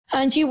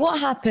Angie, what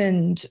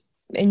happened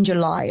in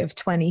July of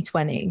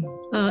 2020?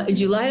 In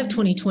July of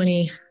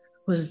 2020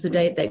 was the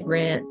date that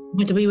Grant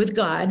went to be with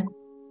God.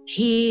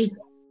 He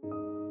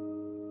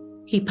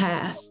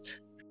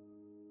passed.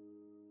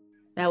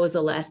 That was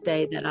the last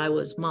day that I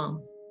was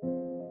mom.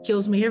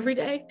 Kills me every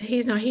day.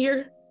 He's not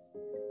here.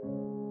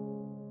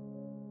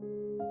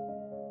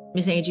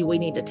 Miss Angie, we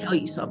need to tell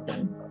you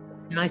something.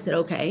 And I said,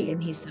 okay.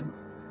 And he said,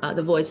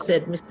 the voice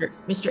said,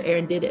 Mr.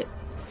 Aaron did it.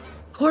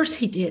 Of course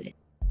he did it.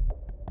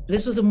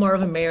 This was more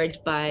of a marriage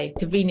by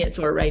convenience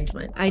or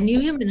arrangement. I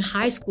knew him in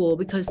high school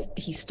because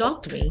he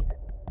stalked me.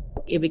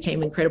 It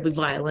became incredibly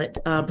violent,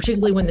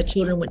 particularly when the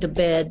children went to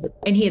bed.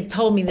 And he had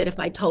told me that if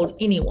I told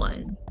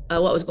anyone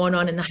what was going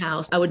on in the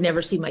house, I would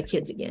never see my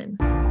kids again.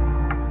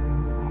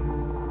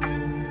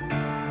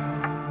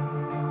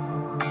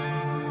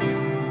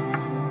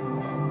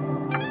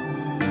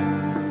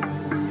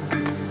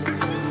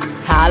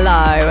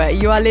 Hello,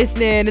 you are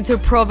listening to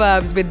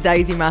Proverbs with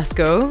Daisy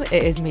Maskell.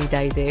 It is me,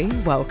 Daisy.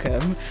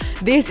 Welcome.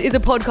 This is a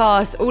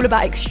podcast all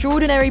about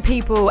extraordinary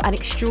people and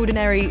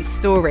extraordinary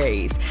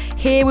stories.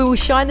 Here we will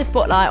shine the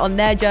spotlight on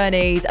their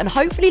journeys and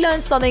hopefully learn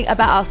something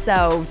about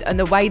ourselves and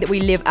the way that we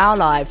live our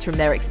lives from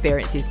their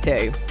experiences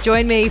too.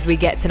 Join me as we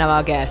get to know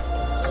our guest.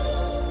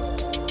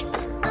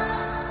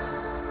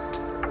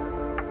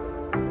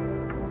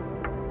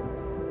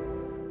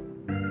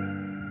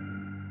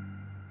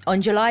 On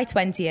July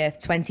 20th,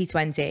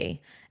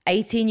 2020,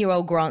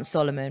 18-year-old Grant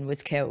Solomon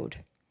was killed.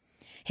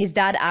 His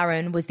dad,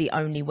 Aaron, was the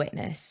only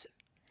witness.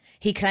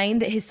 He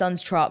claimed that his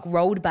son's truck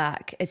rolled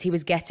back as he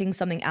was getting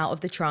something out of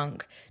the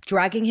trunk,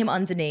 dragging him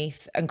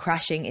underneath and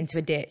crashing into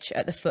a ditch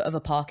at the foot of a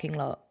parking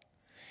lot.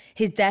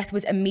 His death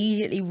was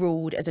immediately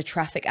ruled as a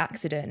traffic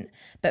accident,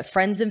 but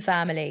friends and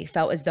family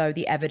felt as though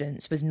the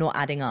evidence was not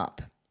adding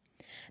up.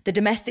 The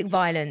domestic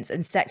violence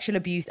and sexual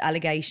abuse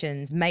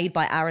allegations made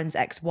by Aaron's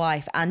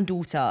ex-wife and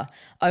daughter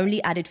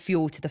only added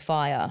fuel to the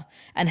fire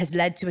and has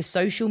led to a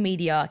social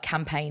media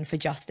campaign for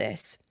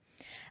justice.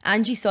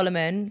 Angie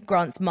Solomon,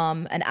 Grant's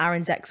mum and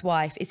Aaron's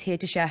ex-wife, is here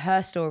to share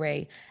her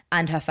story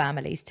and her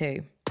family's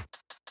too.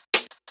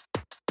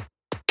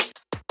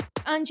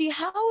 Angie,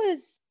 how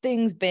has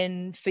things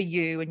been for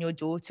you and your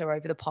daughter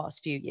over the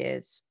past few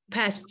years?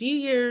 Past few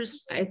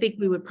years, I think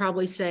we would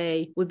probably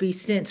say would be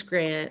since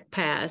Grant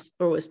passed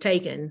or was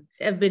taken,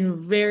 have been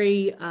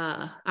very,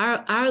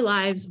 our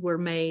lives were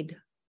made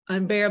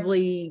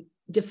unbearably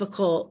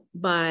difficult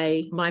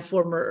by my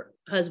former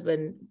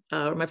husband,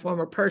 or my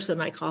former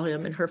person, I call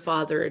him, and her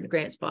father and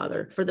Grant's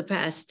father. For the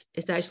past,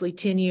 it's actually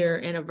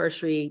 10-year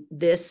anniversary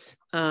this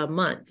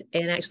month,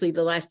 and actually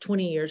the last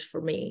 20 years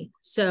for me.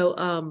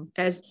 So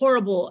as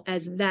horrible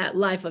as that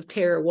life of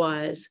terror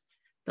was,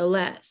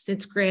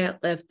 since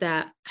Grant left,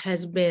 that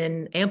has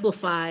been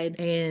amplified.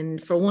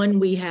 And for one,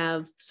 we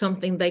have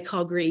something they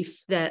call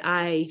grief that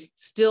I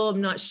still am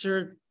not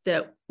sure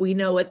that we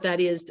know what that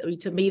is. I mean,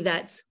 to me,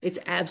 it's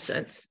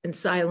absence and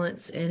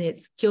silence, and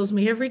it kills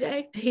me every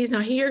day. He's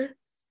not here.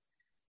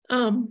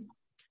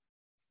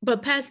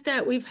 But past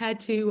that, we had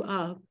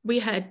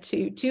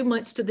 2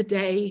 months to the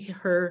day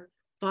her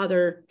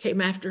father came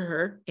after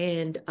her,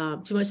 and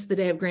 2 months to the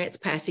day of Grant's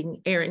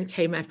passing, Aaron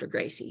came after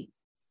Gracie.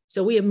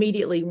 So we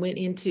immediately went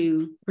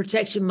into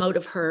protection mode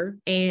of her.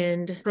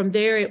 And from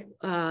there,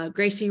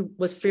 Gracie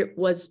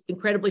was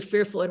incredibly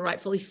fearful, and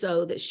rightfully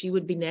so, that she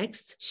would be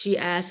next. She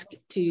asked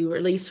to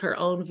release her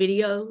own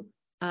video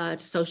to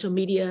social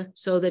media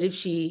so that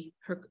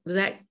her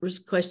exact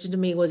question to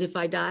me was, if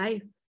I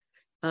die,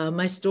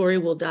 my story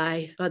will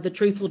die. The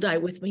truth will die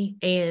with me.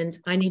 And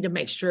I need to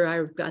make sure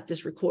I've got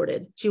this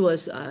recorded. She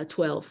was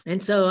 12.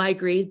 And so I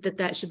agreed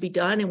that should be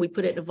done. And we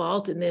put it in a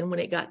vault. And then when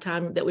it got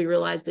time that we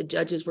realized the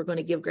judges were going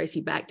to give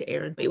Gracie back to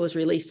Aaron, it was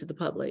released to the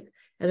public,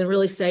 and then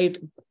really saved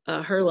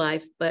her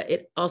life. But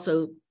it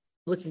also,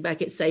 looking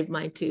back, it saved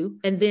mine too.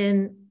 And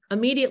then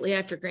immediately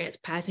after Grant's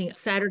passing,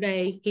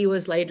 Saturday, he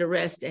was laid to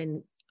rest,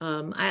 and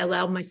I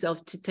allowed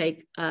myself to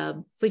take a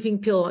sleeping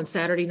pill on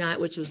Saturday night,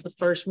 which was the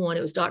first one.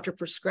 It was doctor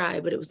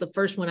prescribed, but it was the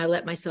first one I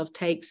let myself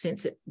take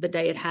since the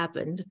day it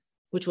happened,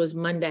 which was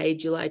Monday,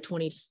 July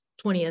 20th,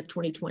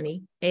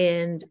 2020.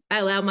 And I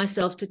allowed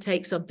myself to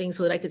take something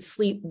so that I could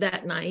sleep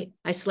that night.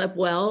 I slept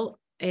well.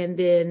 And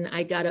then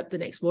I got up the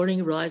next morning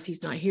and realized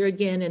he's not here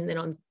again. And then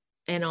on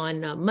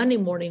Monday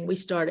morning, we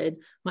started,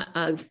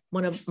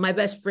 one of my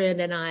best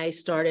friend and I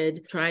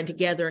started trying to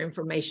gather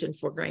information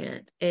for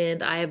Grant.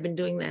 And I have been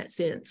doing that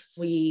since.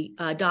 We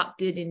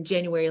adopted in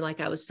January, like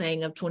I was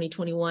saying, of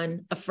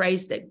 2021, a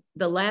phrase that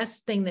the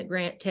last thing that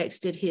Grant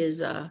texted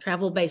his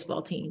travel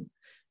baseball team,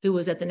 who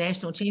was at the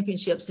national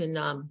championships in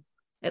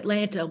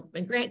Atlanta.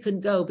 And Grant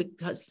couldn't go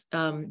because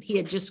he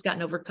had just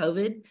gotten over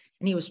COVID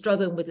and he was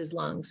struggling with his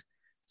lungs.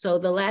 So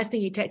the last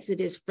thing he texted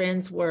his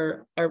friends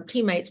or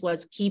teammates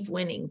was, keep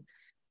winning.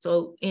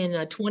 So in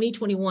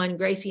 2021,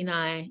 Gracie and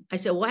I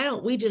said, why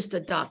don't we just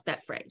adopt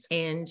that phrase?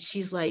 And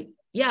she's like,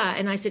 yeah.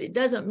 And I said, it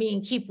doesn't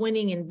mean keep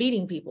winning and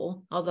beating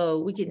people, although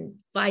we can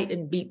fight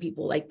and beat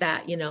people like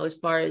that, as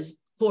far as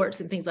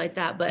sports and things like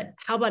that. But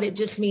how about it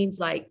just means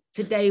like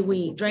today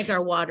we drank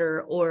our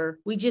water, or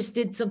we just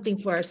did something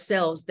for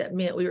ourselves that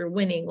meant we were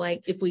winning.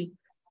 Like if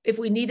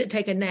we need to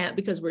take a nap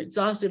because we're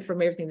exhausted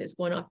from everything that's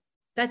going on,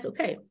 that's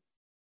okay.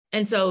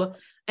 And so,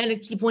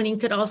 and keep winning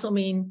could also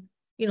mean,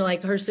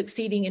 like her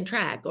succeeding in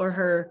track, or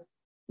her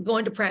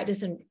going to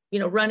practice and,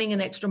 running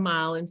an extra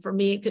mile. And for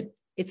me,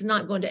 it's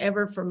not going to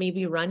ever for me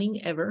be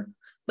running ever,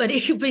 but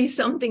it could be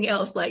something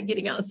else like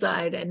getting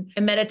outside and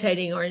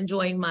meditating or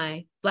enjoying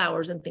my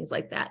flowers and things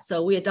like that.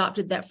 So we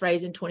adopted that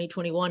phrase in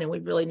 2021 and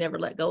we've really never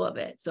let go of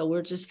it. So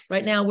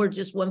right now we're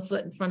just one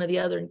foot in front of the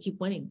other and keep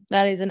winning.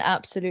 That is an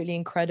absolutely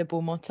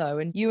incredible motto.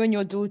 And you and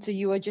your daughter,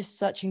 you are just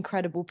such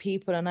incredible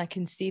people. And I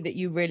can see that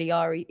you really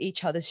are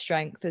each other's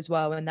strength as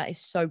well. And that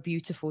is so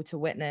beautiful to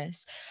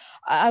witness.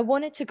 I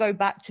wanted to go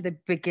back to the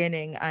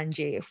beginning,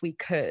 Angie, if we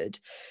could,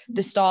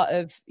 the start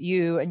of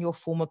you and your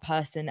former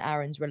person,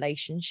 Aaron's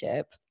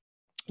relationship.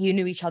 You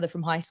knew each other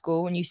from high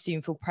school and you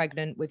soon fell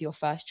pregnant with your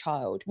first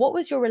child. What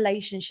was your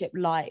relationship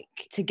like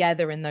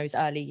together in those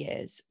early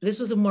years? This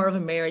was more of a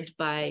marriage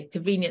by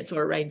convenience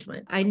or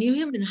arrangement. I knew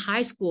him in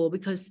high school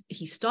because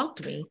he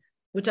stalked me,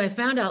 which I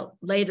found out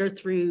later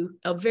through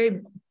a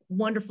very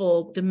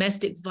wonderful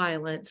domestic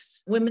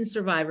violence women's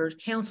survivors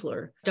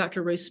counselor,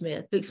 Dr. Ruth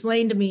Smith, who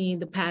explained to me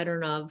the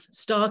pattern of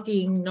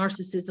stalking,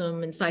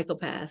 narcissism, and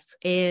psychopaths.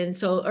 And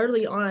so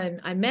early on,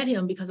 I met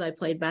him because I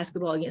played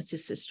basketball against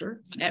his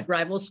sister at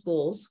rival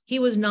schools. He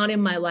was not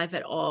in my life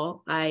at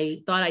all.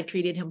 I thought I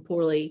treated him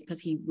poorly because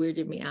he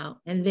weirded me out.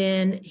 And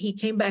then he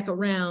came back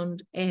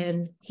around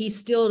and he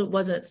still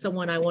wasn't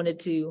someone I wanted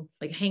to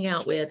hang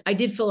out with. I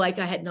did feel like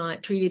I had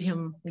not treated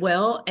him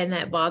well, and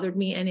that bothered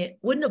me. And it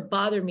wouldn't have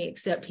bothered me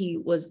except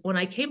when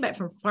I came back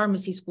from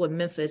pharmacy school in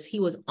Memphis,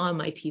 he was on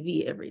my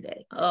TV every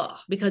day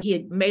because he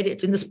had made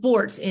it in the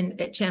sports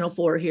at Channel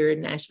 4 here in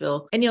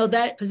Nashville. And,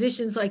 that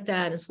positions like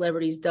that and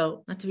celebrities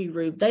not to be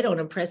rude, they don't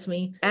impress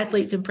me.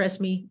 Athletes impress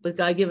me with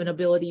God-given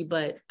ability.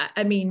 But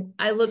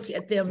I look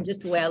at them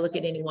just the way I look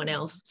at anyone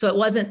else. So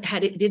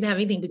it didn't have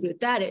anything to do with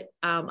that.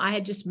 I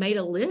had just made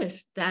a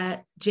list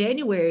that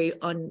January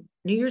on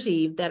New Year's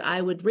Eve that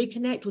I would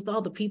reconnect with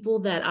all the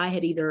people that I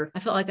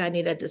felt like I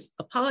needed to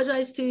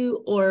apologize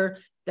to, or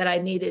that I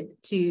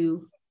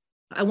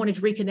wanted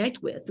to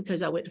reconnect with,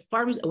 because I went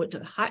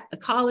to a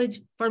college,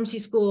 pharmacy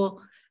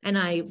school, and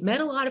I met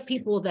a lot of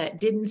people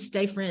that didn't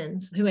stay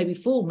friends, who maybe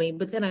fooled me,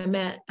 but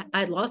then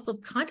I'd lost the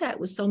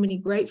contact with so many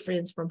great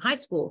friends from high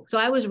school. So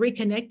I was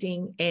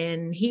reconnecting,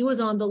 and he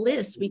was on the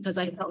list because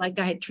I felt like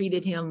I had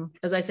treated him,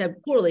 as I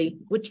said, poorly,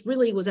 which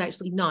really was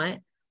actually not.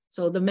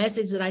 So the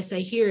message that I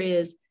say here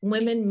is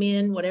women,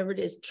 men, whatever it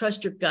is,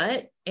 trust your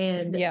gut.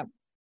 And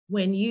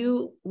when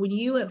you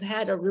have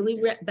had a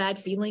really bad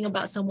feeling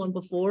about someone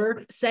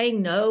before, saying,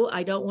 no,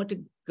 I don't want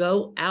to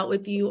go out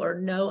with you, or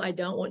no, I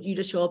don't want you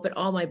to show up at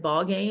all my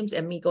ball games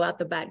and me go out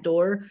the back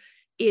door,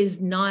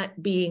 is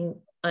not being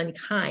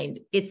unkind.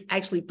 It's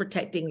actually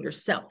protecting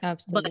yourself.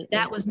 Absolutely. But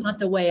that was not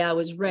the way I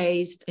was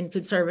raised in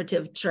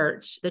conservative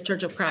church, the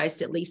Church of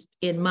Christ, at least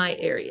in my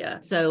area.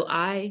 So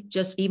I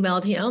just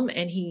emailed him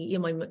and he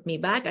emailed me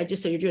back. I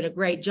just said, you're doing a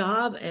great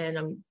job. And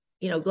I'm,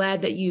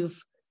 glad that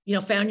you've,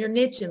 found your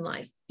niche in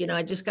life.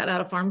 I just got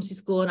out of pharmacy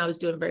school and I was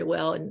doing very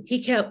well. And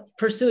he kept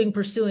pursuing.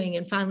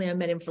 And finally I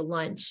met him for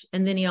lunch.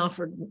 And then he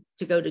offered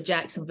to go to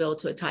Jacksonville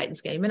to a Titans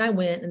game. And I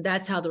went, and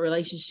that's how the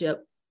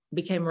relationship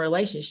became a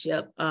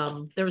relationship.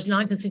 There was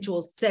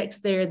non-consensual sex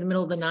there in the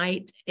middle of the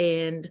night.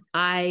 And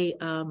I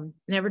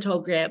never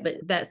told Grant, but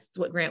that's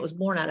what Grant was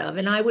born out of.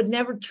 And I would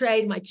never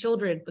trade my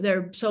children.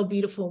 They're so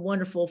beautiful and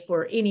wonderful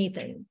for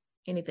anything,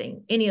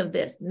 any of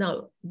this.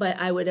 No, but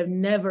I would have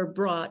never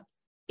brought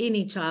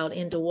any child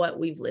into what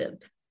we've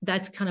lived.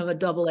 That's kind of a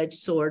double-edged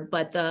sword.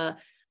 But the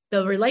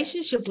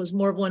relationship was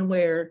more of one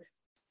where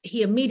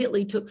he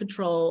immediately took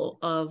control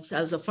of,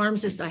 as a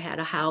pharmacist, I had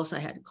a house, I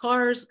had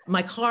cars.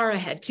 My car, I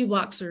had 2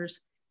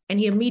 boxers, and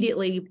he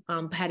immediately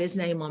had his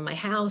name on my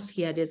house.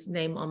 He had his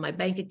name on my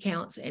bank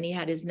accounts, and he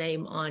had his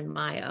name on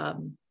my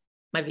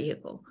my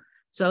vehicle.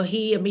 So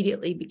he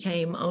immediately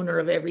became owner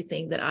of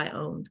everything that I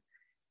owned.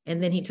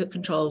 And then he took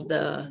control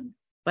of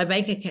my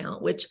bank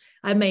account, which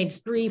I made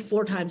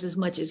 3-4 times as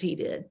much as he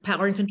did.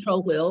 Power and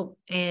control will.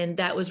 And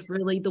that was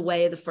really the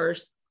way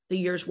the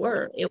years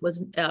were. It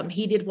was,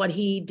 he did what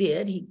he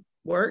did. He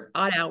worked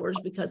odd hours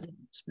because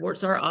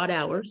sports are odd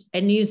hours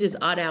and news is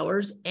odd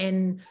hours.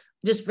 And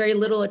just very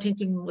little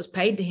attention was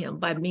paid to him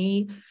by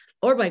me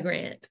or by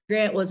Grant.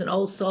 Grant was an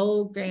old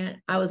soul.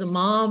 I was a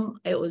mom.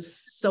 It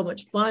was so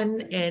much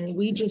fun. And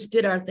we just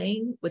did our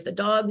thing with the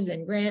dogs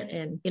and Grant.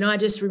 And, I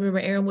just remember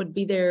Aaron would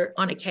be there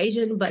on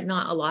occasion, but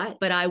not a lot.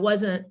 But I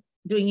wasn't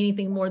doing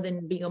anything more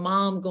than being a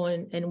mom,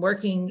 going and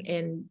working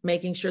and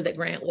making sure that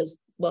Grant was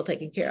well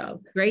taken care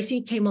of.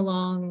 Gracie came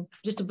along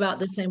just about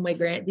the same way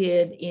Grant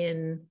did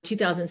in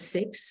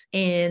 2006.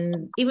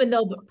 And even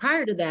though, but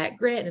prior to that,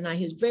 Grant and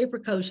he was very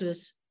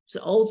precocious, was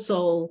an old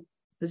soul,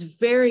 was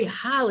very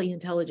highly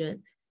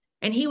intelligent.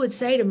 And he would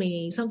say to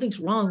me, something's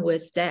wrong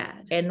with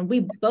Dad. And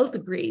we both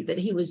agreed that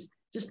he was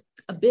just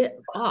a bit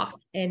off.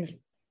 And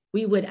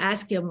we would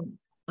ask him,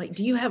 like,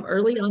 do you have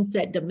early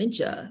onset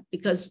dementia?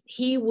 Because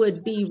he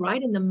would be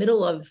right in the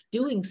middle of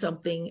doing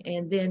something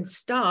and then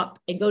stop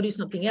and go do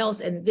something else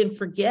and then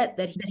forget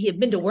that he had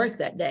been to work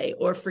that day,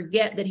 or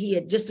forget that he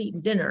had just eaten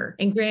dinner.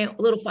 And Grant,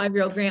 little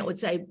 5-year-old Grant, would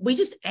say, we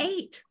just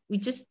ate.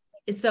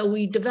 And so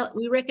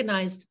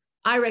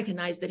I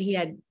recognized that he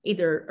had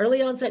either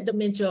early onset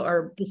dementia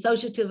or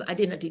dissociative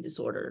identity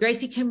disorder.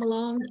 Gracie came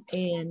along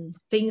and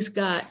things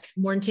got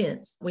more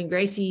intense. When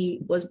Gracie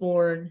was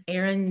born,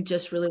 Aaron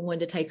just really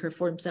wanted to take her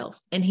for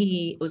himself. And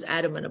he was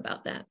adamant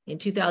about that. In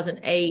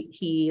 2008,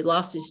 he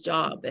lost his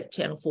job at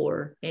Channel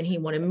 4 and he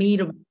wanted me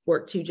to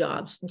work 2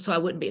 jobs. And so I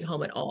wouldn't be at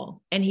home at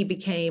all. And he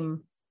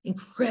became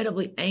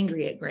incredibly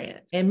angry at Grant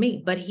and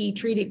me, but he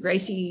treated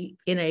Gracie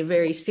in a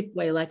very sick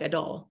way, like a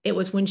doll. It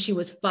was when she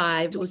was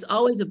 5. It was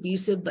always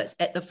abusive, but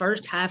at the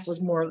first half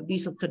was more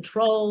abusive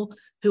control,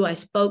 who I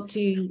spoke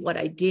to, what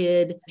I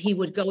did. He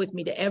would go with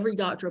me to every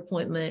doctor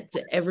appointment,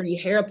 to every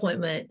hair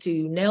appointment,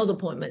 to nails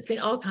appointments, they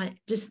all kind,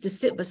 just to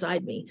sit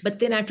beside me. But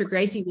then after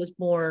Gracie was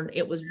born,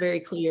 it was very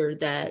clear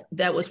that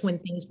that was when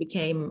things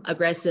became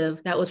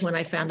aggressive. That was when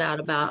I found out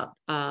about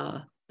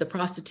the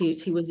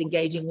prostitutes he was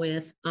engaging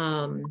with.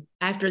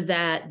 After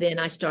that, then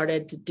I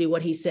started to do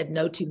what he said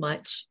no too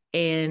much.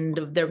 And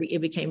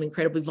it became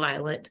incredibly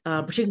violent,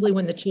 particularly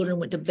when the children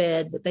went to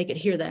bed, but they could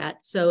hear that.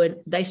 So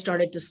they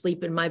started to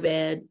sleep in my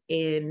bed,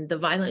 and the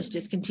violence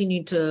just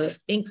continued to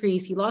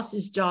increase. He lost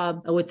his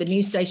job with the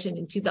news station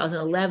in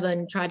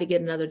 2011, tried to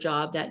get another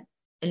job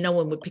and no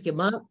one would pick him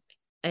up.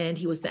 And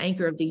he was the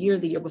anchor of the year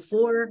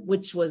before,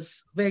 which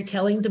was very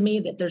telling to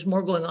me that there's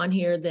more going on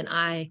here than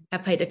I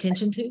have paid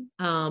attention to.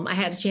 I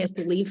had a chance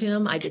to leave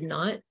him. I did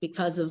not,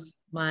 because of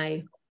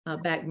my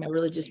my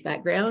religious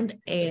background.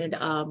 And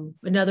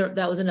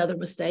that was another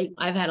mistake.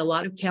 I've had a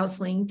lot of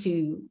counseling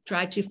to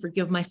try to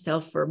forgive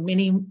myself for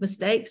many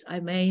mistakes I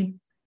made,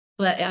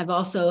 but I've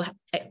also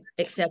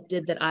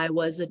accepted that I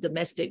was a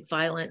domestic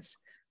violence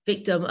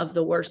victim of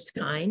the worst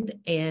kind,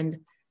 and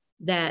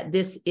that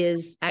this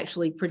is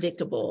actually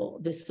predictable,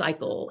 this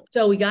cycle.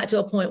 So we got to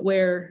a point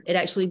where it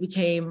actually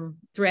became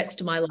threats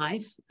to my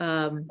life.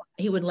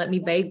 He wouldn't let me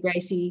bathe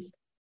Gracie.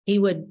 He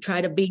would try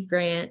to beat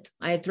Grant.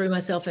 I threw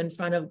myself in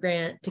front of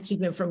Grant to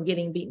keep him from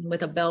getting beaten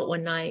with a belt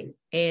one night.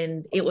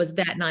 And it was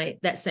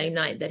that same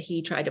night that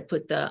he tried to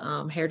put the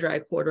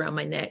hairdryer cord around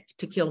my neck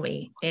to kill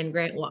me. And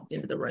Grant walked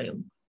into the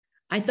room.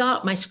 I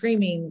thought my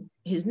screaming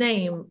his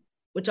name,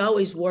 which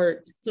always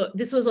worked. So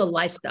this was a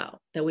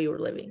lifestyle that we were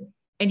living.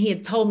 And he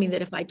had told me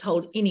that if I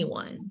told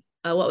anyone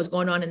what was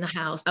going on in the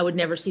house, I would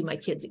never see my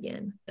kids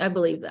again. I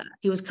believe that.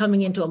 He was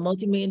coming into a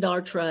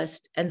multi-million-dollar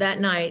trust. And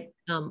that night,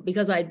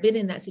 because I'd been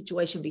in that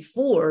situation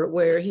before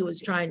where he was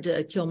trying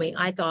to kill me,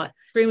 I thought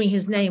screaming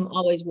his name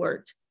always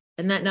worked.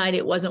 And that night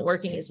it wasn't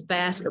working as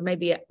fast, or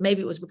maybe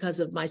it was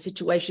because of my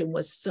situation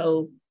was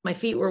so, my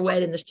feet were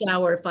wet in the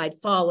shower. If I'd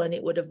fallen,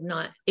 it would have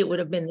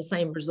been the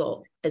same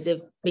result as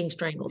if being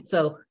strangled.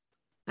 So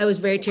I was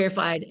very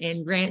terrified,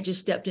 and Grant just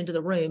stepped into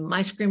the room.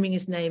 My screaming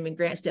his name and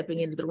Grant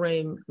stepping into the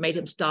room made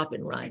him stop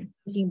and run.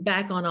 Looking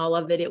back on all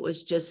of it, it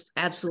was just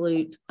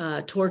absolute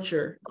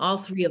torture. All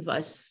 3 of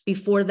us,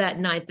 before that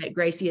night that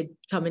Gracie had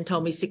come and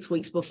told me 6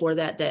 weeks before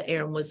that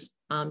Aaron was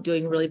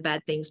doing really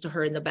bad things to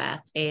her in the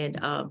bath and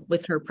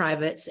with her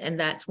privates. And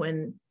that's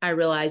when I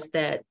realized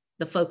that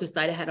the focus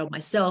that I had on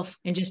myself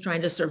and just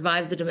trying to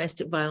survive the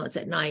domestic violence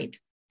at night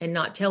and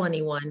not tell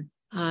anyone,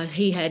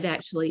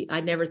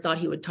 I never thought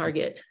he would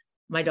target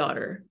my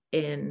daughter,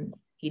 and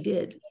he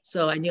did.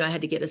 So I knew I had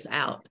to get us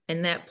out.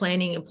 And that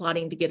planning and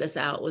plotting to get us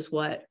out was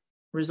what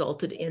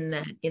resulted in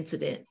that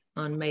incident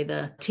on May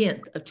the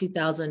 10th of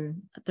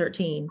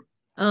 2013.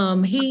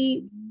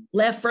 He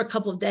left for a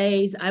couple of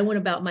days. I went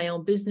about my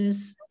own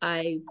business.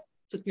 I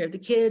took care of the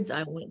kids.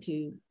 I went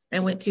to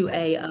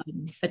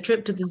a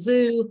trip to the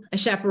zoo. I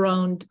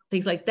chaperoned,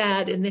 things like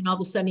that. And then all of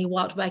a sudden he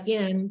walked back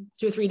in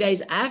 2 or 3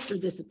 days after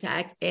this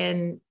attack,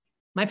 and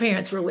my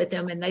parents were with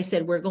him, and they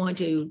said, we're going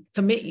to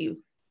commit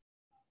you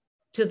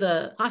to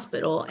the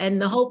hospital. And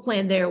the whole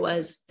plan there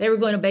was they were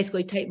going to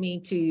basically take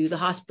me to the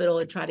hospital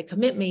and try to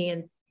commit me.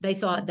 And they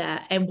thought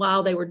that, and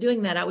while they were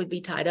doing that, I would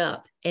be tied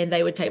up and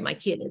they would take my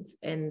kids.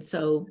 And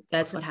so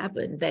that's what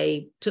happened.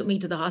 They took me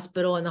to the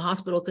hospital, and the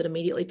hospital could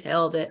immediately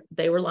tell that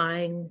they were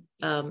lying.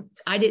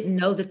 I didn't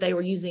know that they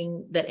were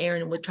that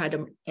Aaron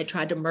had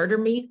tried to murder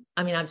me.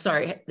 I mean, I'm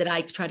sorry, that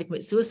I tried to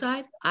commit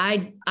suicide.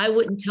 I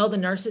wouldn't tell the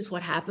nurses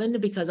what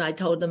happened, because I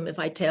told them if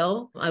I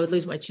tell, I would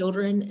lose my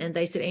children. And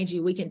they said,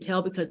 Angie, we can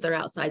tell because they're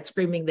outside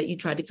screaming that you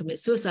tried to commit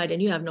suicide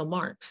and you have no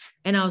marks.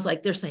 And I was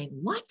like, they're saying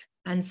what?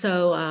 And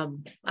so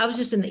I was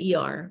just in the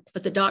ER,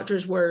 but the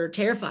doctors were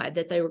terrified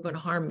that they were going to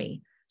harm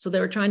me. So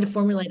they were trying to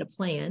formulate a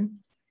plan.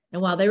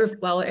 And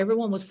while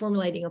everyone was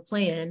formulating a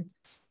plan,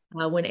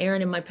 when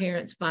Aaron and my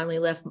parents finally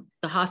left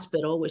the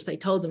hospital, which they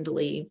told them to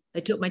leave, they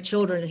took my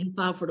children, and he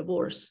filed for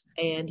divorce,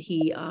 and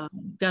he got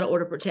an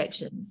order of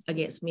protection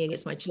against me,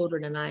 against my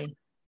children. And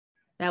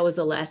that was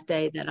the last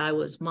day that I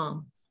was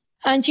mom.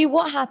 Angie,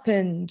 what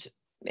happened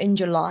in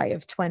July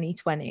of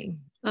 2020?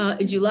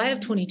 In July of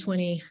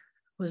 2020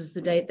 was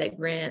the date that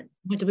Grant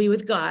went to be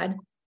with God.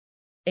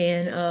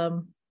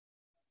 And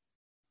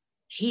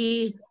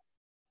he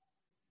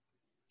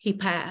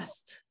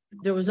passed.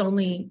 There was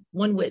only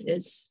one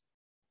witness,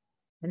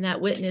 and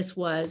that witness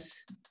was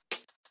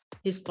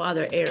his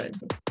father, Aaron.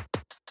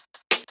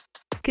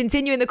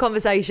 Continuing the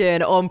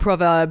conversation on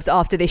Proverbs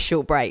after this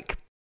short break.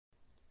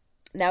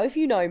 Now, if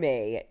you know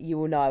me, you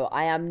will know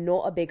I am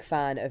not a big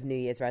fan of New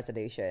Year's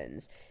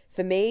resolutions.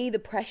 For me, the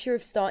pressure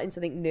of starting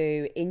something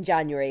new in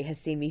January has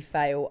seen me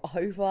fail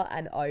over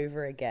and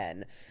over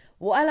again.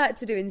 What I like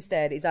to do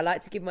instead is I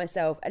like to give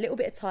myself a little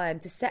bit of time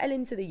to settle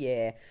into the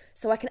year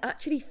so I can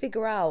actually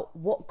figure out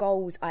what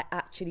goals I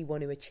actually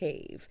want to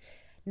achieve.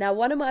 Now,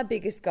 one of my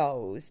biggest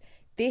goals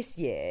this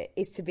year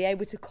is to be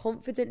able to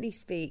confidently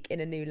speak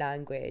in a new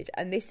language.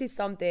 And this is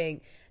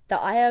something that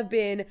I have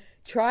been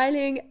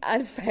trialing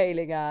and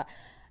failing at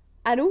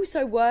and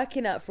also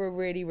working at for a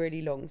really,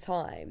 really long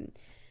time.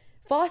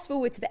 Fast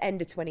forward to the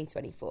end of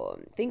 2024.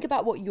 Think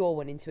about what you're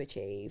wanting to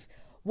achieve.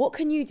 What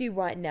can you do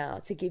right now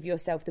to give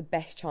yourself the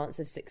best chance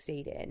of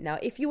succeeding? Now,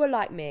 if you are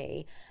like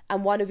me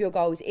and one of your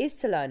goals is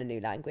to learn a new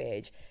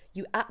language,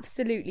 you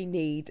absolutely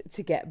need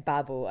to get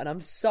Babbel. And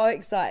I'm so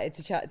excited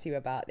to chat to you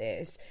about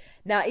this.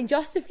 Now, in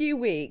just a few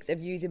weeks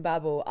of using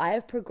Babbel, I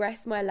have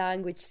progressed my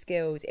language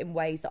skills in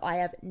ways that I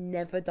have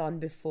never done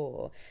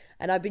before.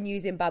 And I've been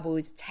using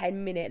Babbel's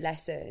 10-minute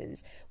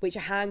lessons, which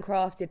are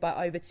handcrafted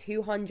by over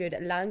 200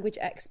 language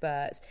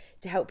experts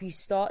to help you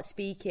start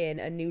speaking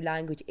a new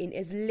language in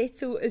as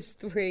little as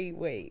 3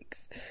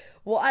 weeks.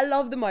 What I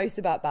love the most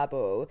about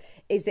Babbel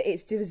is that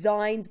it's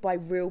designed by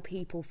real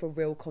people for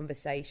real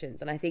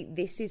conversations. And I think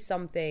this is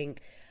something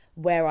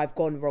where I've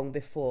gone wrong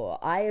before.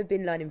 I have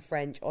been learning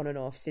French on and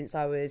off since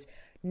I was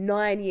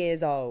 9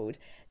 years old.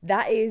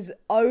 That is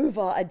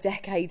over a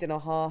decade and a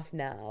half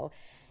now.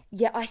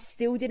 Yet I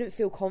still didn't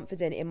feel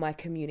confident in my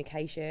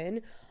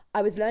communication.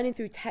 I was learning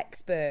through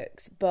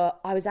textbooks, but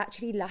I was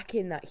actually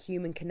lacking that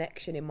human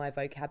connection in my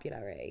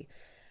vocabulary.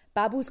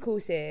 Babbel's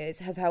courses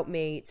have helped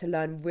me to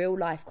learn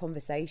real-life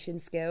conversation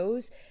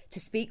skills, to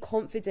speak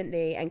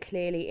confidently and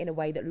clearly in a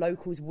way that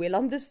locals will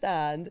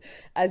understand,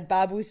 as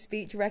Babbel's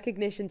speech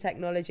recognition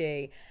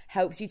technology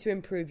helps you to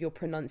improve your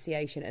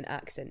pronunciation and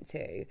accent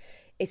too.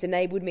 It's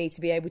enabled me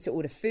to be able to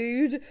order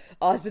food,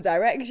 ask for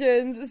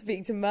directions,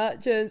 speak to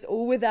merchants,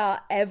 all without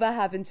ever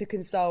having to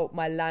consult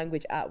my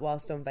language app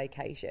whilst on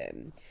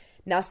vacation.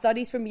 Now,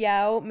 studies from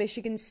Yale,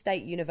 Michigan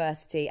State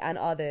University and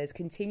others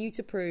continue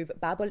to prove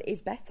Babbel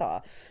is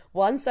better.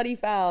 One study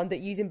found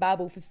that using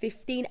Babbel for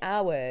 15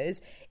 hours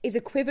is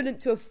equivalent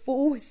to a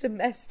full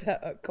semester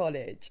at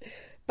college.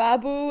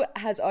 Babbel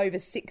has over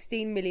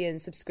 16 million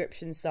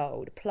subscriptions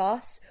sold.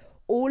 Plus,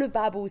 all of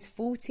Babbel's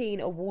 14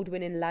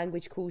 award-winning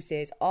language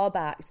courses are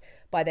backed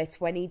by their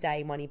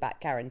 20-day money-back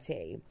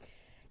guarantee.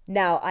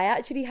 Now, I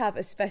actually have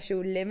a special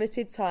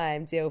limited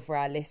time deal for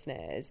our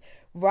listeners.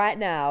 Right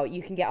now,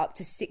 you can get up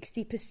to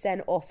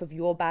 60% off of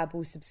your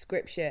Babbel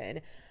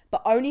subscription,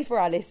 but only for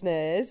our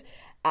listeners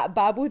at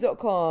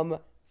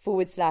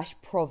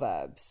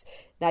babbel.com/proverbs.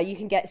 Now, you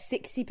can get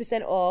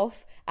 60%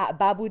 off at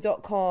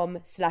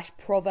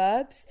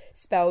babbel.com/proverbs,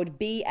 spelled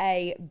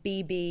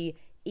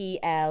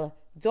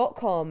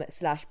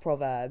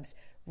BABBEL.com/proverbs.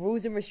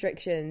 Rules and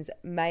restrictions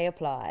may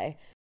apply.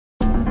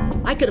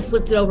 I could have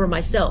flipped it over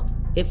myself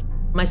if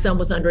my son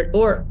was under it,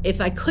 or if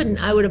I couldn't,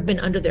 I would have been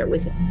under there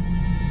with him.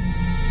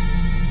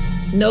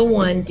 No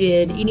one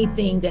did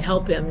anything to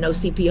help him. No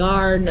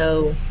CPR,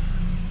 no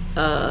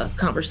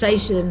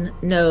conversation,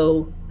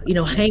 no,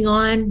 hang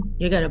on,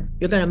 you're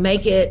gonna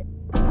make it.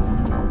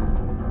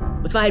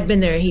 If I had been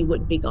there, he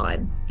wouldn't be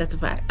gone. That's a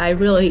fact. I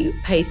really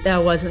hate that I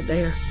wasn't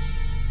there.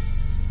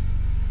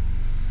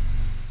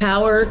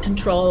 Power,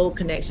 control,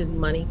 connections,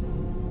 money.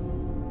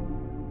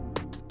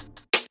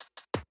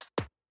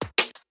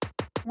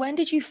 When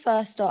did you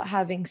first start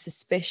having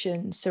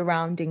suspicion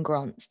surrounding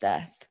Grant's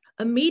death?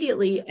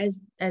 Immediately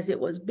as it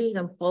was being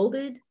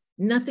unfolded,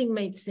 nothing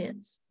made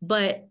sense.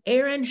 But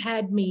Aaron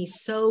had me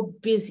so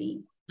busy,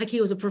 like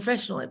he was a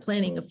professional at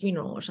planning a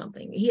funeral or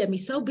something. He had me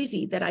so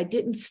busy that I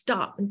didn't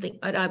stop and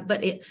think.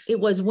 But it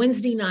was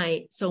Wednesday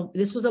night, so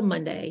this was a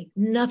Monday.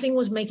 Nothing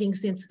was making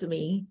sense to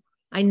me.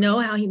 I know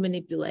how he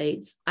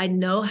manipulates. I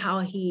know how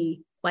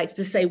he likes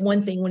to say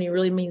one thing when he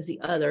really means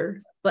the other.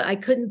 But I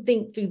couldn't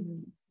think through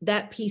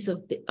that piece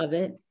of it.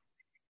 It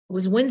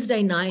was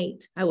Wednesday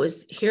night. I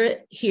was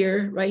right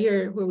here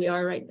where we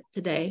are right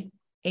today.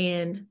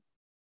 And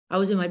I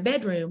was in my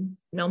bedroom.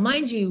 Now,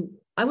 mind you,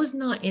 I was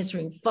not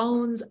answering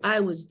phones. I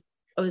was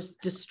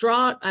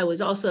distraught. I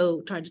was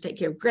also trying to take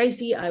care of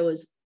Gracie.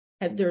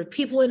 There were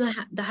people in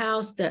the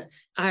house that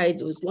I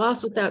was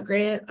lost without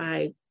Grant.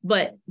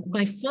 But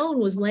my phone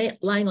was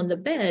lying on the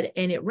bed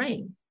and it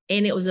rang.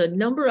 And it was a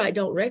number I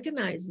don't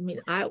recognize. I mean,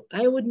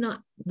 I would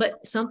not,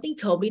 but something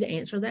told me to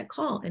answer that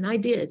call, and I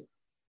did.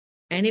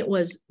 And it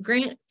was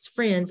Grant's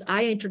friends.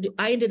 I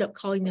ended up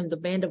calling them the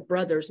Band of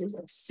Brothers. It was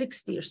like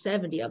 60 or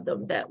 70 of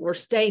them that were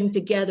staying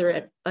together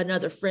at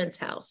another friend's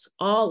house.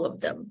 All of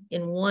them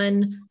in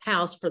one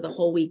house for the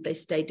whole week. They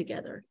stayed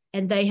together.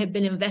 And they had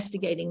been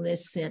investigating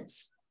this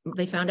since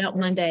They found out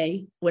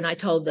Monday when I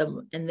told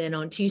them. And then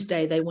on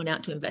Tuesday, they went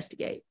out to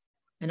investigate.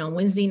 And on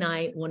Wednesday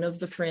night, one of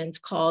the friends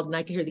called, and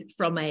I could hear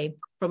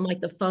from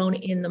like the phone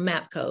in the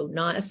MAPCO,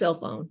 not a cell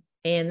phone.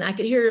 And I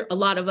could hear a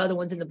lot of other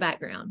ones in the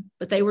background,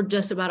 but they were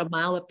just about a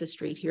mile up the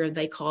street here. And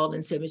they called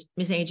and said,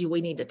 Miss Angie,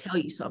 we need to tell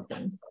you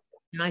something.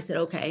 And I said,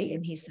 okay.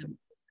 And he said,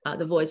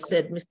 the voice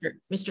said,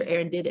 Mr.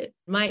 Aaron did it.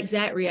 My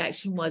exact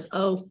reaction was,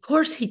 oh, of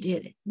course he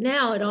did it.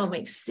 Now it all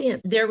makes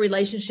sense. Their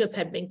relationship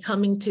had been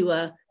coming to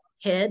a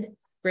head.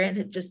 Grant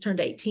had just turned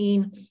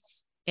 18,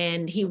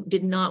 and he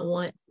did not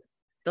want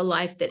the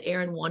life that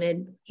Aaron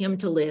wanted him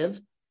to live.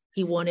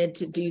 He wanted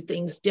to do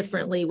things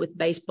differently with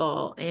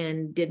baseball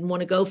and didn't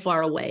want to go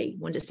far away,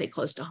 wanted to stay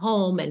close to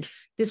home. And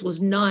this was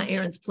not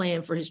Aaron's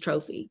plan for his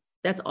trophy.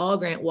 That's all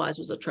Grant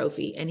was a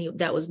trophy. And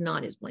that was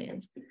not his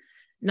plans.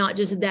 Not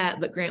just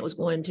that, but Grant was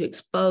going to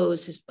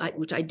expose his,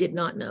 which I did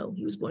not know.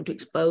 He was going to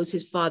expose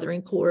his father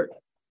in court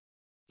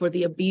for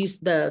the abuse,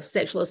 the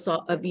sexual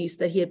assault abuse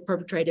that he had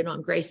perpetrated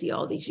on Gracie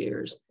all these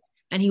years.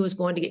 And he was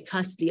going to get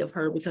custody of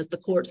her because the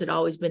courts had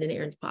always been in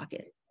Aaron's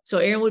pocket. So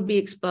Aaron would be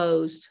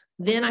exposed.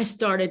 Then I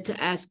started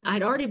to ask,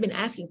 I'd already been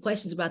asking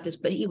questions about this,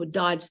 but he would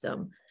dodge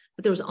them.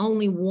 But there was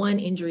only one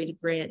injury to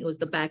Grant. It was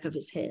the back of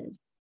his head.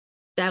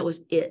 That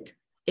was it.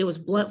 It was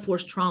blunt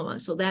force trauma.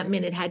 So that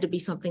meant it had to be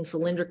something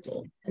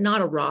cylindrical,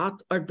 not a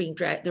rock or being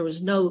dragged. There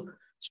was no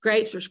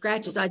scrapes or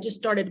scratches. I just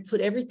started to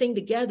put everything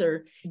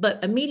together.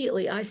 But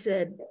immediately I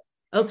said,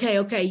 okay,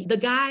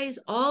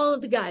 all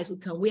of the guys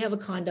would come. We have a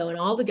condo, and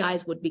all the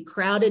guys would be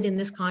crowded in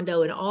this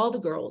condo, and all the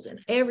girls and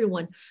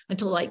everyone,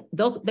 until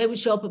they would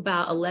show up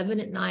about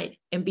 11 at night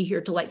and be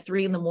here till like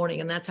 3 in the morning.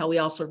 And that's how we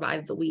all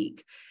survived the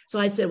week. So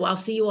I said, well, I'll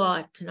see you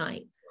all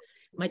tonight.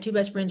 My 2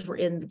 best friends were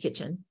in the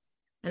kitchen,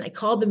 and I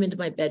called them into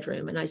my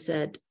bedroom and I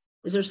said,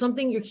 is there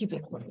something you're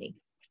keeping from me?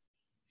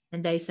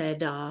 And they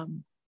said,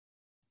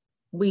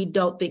 we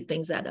don't think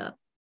things add up.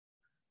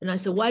 And I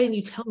said, why didn't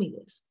you tell me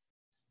this?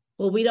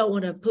 Well, we don't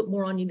want to put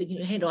more on you than you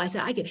can handle. I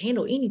said, I can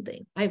handle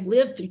anything. I've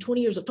lived through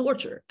 20 years of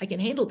torture. I can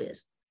handle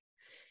this.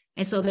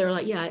 And so they're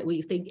like, yeah,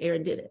 we think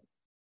Aaron did it.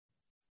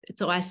 And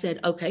so I said,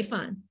 okay,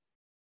 fine.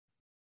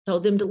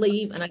 Told them to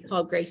leave, and I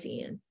called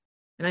Gracie in.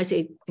 And I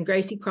said, and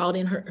Gracie crawled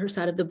in her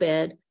side of the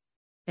bed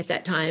at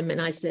that time.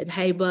 And I said,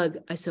 hey, Bug,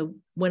 I said,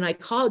 when I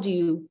called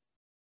you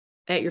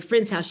at your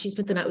friend's house, she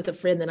spent the night with a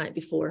friend the night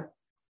before,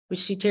 which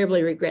she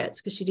terribly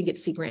regrets because she didn't get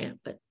to see Grant.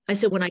 But I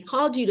said, when I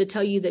called you to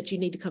tell you that you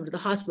need to come to the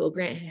hospital,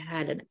 Grant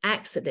had an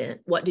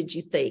accident. What did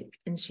you think?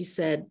 And she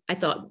said, I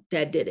thought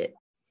Dad did it.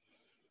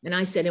 And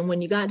I said, and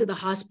when you got to the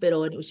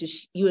hospital and it was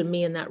just you and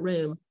me in that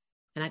room,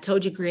 and I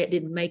told you Grant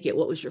didn't make it,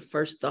 what was your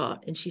first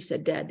thought? And she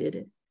said, Dad did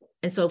it.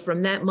 And so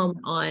from that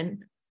moment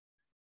on,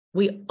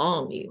 we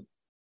all knew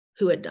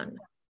who had done it.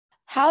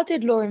 How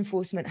did law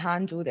enforcement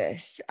handle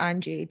this,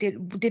 Angie?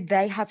 Did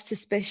they have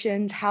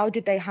suspicions? How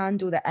did they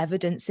handle the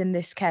evidence in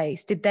this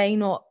case? Did they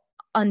not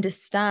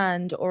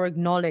understand or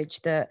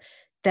acknowledge that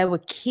there were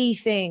key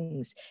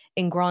things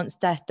in Grant's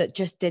death that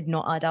just did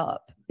not add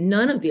up?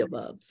 None of the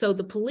above. So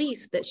the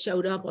police that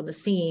showed up on the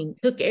scene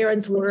took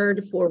Aaron's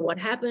word for what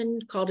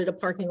happened, called it a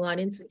parking lot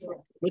incident,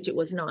 which it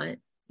was not.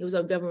 It was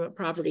on government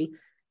property.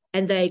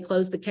 And they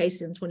closed the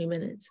case in 20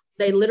 minutes.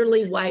 They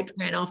literally wiped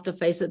Grant off the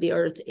face of the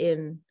earth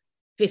in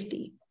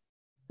 50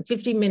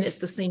 minutes,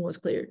 the scene was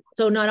cleared.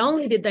 So not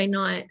only did they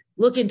not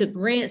look into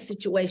Grant's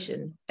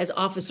situation as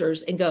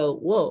officers and go,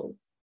 whoa,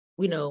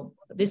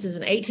 this is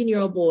an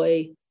 18-year-old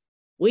boy.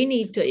 We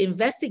need to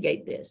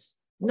investigate this.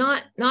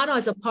 Not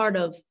as a part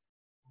of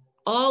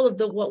all of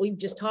what we've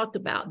just talked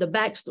about, the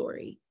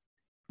backstory,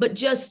 but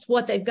just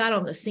what they've got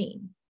on the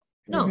scene.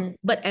 No,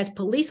 But as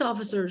police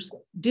officers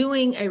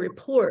doing a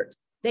report,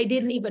 they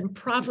didn't even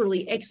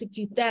properly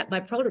execute that by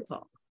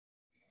protocol.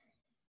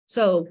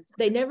 So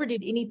they never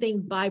did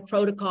anything by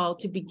protocol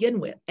to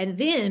begin with, and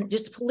then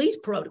just police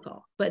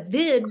protocol. But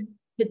then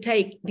to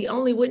take the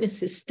only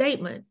witness's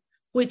statement,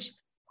 which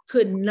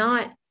could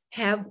not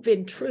have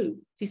been true.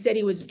 He said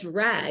he was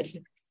dragged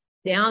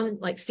down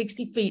like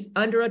 60 feet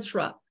under a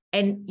truck,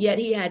 and yet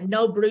he had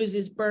no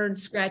bruises,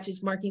 burns,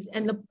 scratches, markings.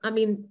 And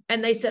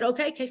they said,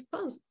 okay, case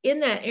closed. In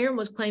that, Aaron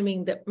was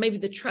claiming that maybe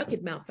the truck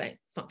had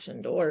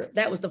malfunctioned, or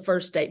that was the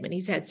first statement.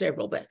 He's had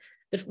several, but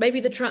maybe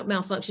the truck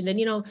malfunctioned.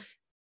 And,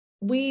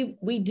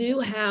 we do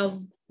have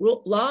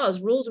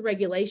rules and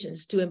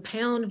regulations to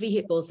impound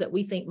vehicles that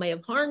we think may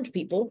have harmed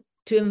people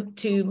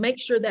to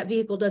make sure that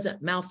vehicle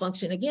doesn't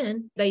malfunction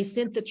again. They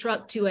sent the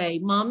truck to a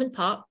mom and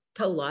pop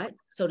tow lot,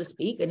 so to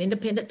speak, an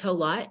independent tow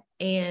lot,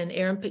 and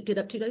Aaron picked it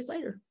up 2 days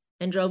later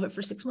and drove it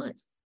for 6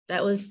 months.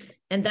 No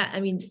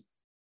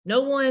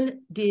one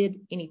did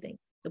anything.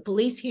 The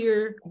police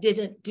here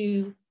didn't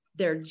do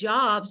their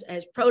jobs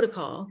as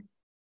protocol,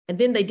 and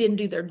then they didn't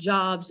do their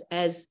jobs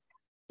as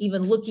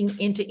even looking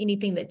into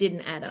anything that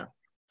didn't add up.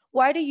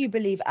 Why do you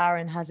believe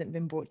Aaron hasn't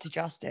been brought to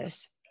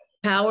justice?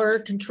 Power,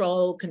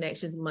 control,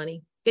 connections,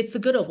 money. It's the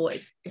good old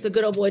boys. It's a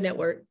good old boy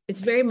network. It's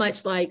very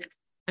much like,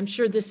 I'm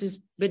sure this has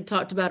been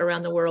talked about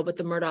around the world, but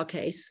the Murdaugh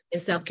case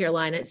in South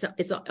Carolina,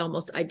 it's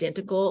almost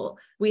identical.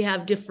 We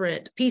have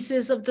different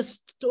pieces of the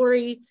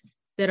story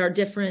that are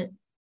different,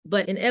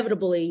 but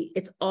inevitably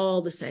it's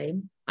all the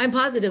same. I'm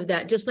positive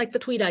that, just like the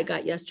tweet I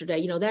got yesterday,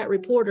 you know, that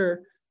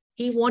reporter,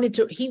 he wanted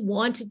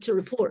to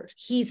report.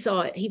 He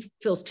saw it. He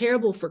feels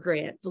terrible for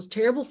Grant, feels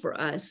terrible for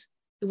us.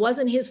 It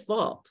wasn't his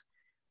fault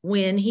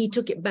when he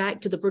took it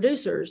back to the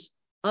producers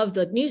of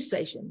the news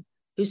station,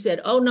 who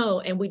said, oh no,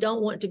 and we're not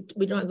going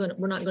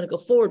to go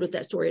forward with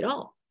that story at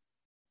all.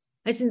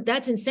 I said,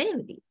 that's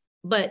insanity,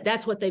 but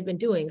that's what they've been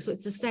doing. So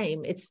it's the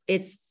same. It's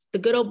the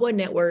Good Old Boy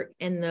Network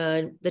and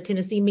the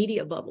Tennessee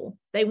media bubble.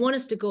 They want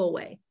us to go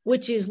away,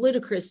 which is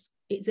ludicrous.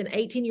 It's an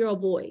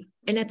 18-year-old boy.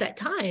 And at that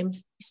time,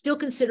 still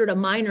considered a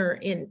minor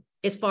in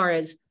as far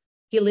as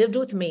he lived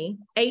with me.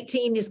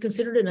 18 is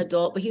considered an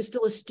adult, but he was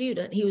still a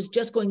student. He was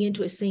just going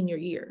into his senior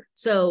year.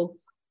 So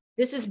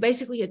this is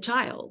basically a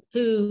child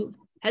who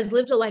has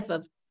lived a life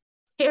of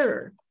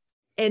terror,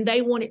 and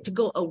they want it to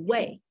go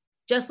away,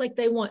 just like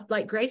they want,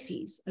 like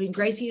Gracie's. I mean,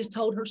 Gracie has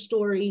told her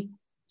story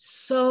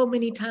so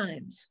many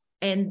times.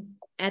 And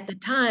at the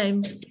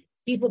time,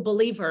 people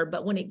believe her,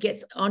 but when it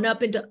gets on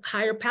up into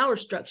higher power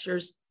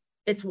structures,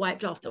 it's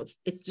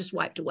just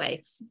wiped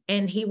away.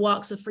 And he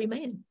walks a free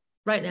man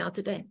right now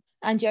today.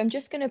 Angie, I'm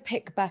just going to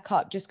pick back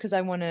up just because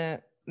I want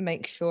to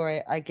make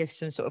sure I give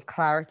some sort of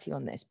clarity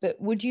on this, but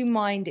would you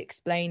mind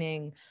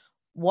explaining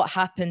what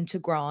happened to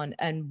Grant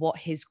and what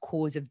his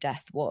cause of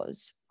death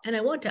was? And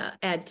I want to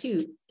add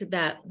too, to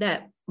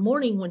that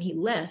morning when he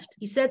left,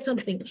 he said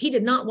something. He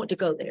did not want to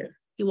go there.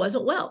 He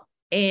wasn't well.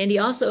 And he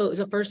also, it was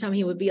the first time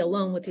he would be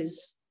alone with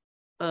his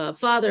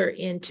father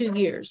in 2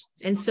 years.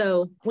 And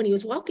so when he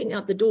was walking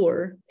out the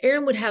door,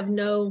 Aaron would have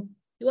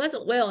he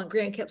wasn't well. And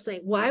Grant kept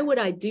saying, why would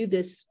I do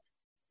this?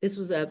 This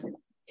was a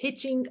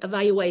pitching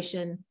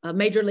evaluation,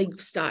 major league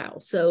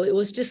style. So it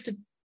was just to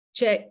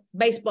check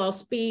baseball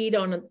speed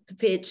on the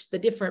pitch, the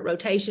different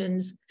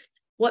rotations,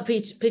 what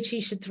pitch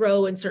he should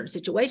throw in certain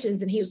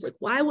situations. And he was like,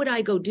 why would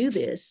I go do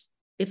this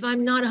if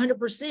I'm not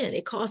 100%?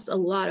 It costs a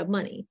lot of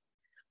money.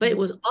 But it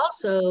was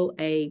also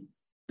a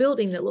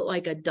building that looked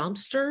like a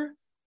dumpster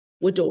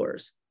with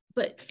doors.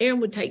 But Aaron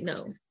would take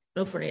no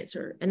for an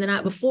answer. And the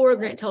night before,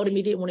 Grant told him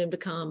he didn't want him to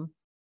come,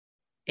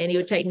 and he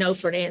would take no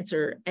for an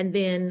answer. And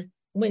then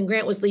when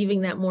Grant was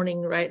leaving that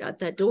morning, right at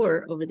that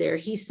door over there,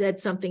 he said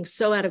something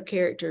so out of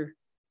character.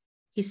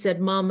 He said,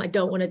 Mom, I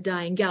don't want to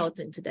die in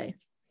Gallatin today.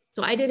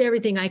 So I did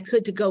everything I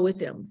could to go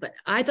with him, but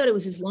I thought it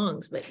was his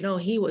lungs, but no,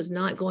 he was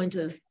not going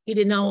to, he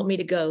did not want me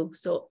to go.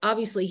 So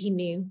obviously he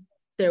knew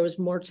there was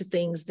more to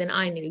things than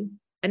I knew.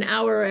 An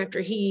hour after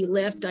he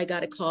left, I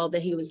got a call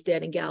that he was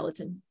dead in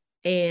Gallatin,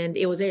 and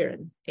it was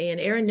Aaron. And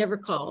Aaron never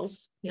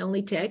calls. He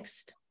only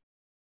texts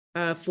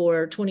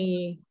for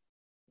 20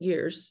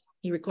 years.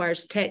 He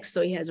requires text,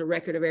 so he has a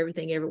record of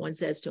everything everyone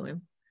says to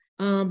him.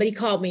 But he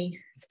called me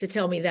to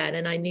tell me that,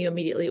 and I knew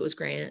immediately it was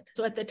Grant.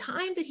 So at the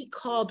time that he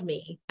called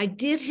me, I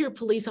did hear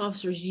police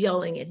officers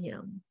yelling at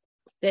him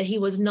that he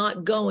was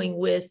not going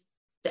with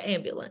the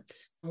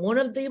ambulance. One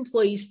of the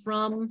employees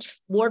from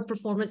Ward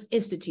Performance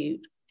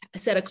Institute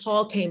said a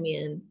call came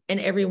in and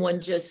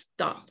everyone just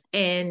stopped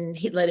and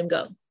he let him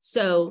go.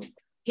 So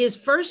his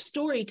first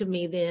story to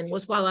me then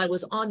was while I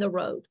was on the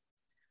road.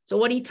 So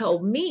what he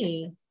told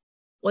me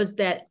was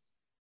that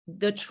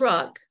the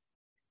truck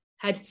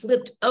had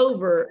flipped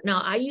over.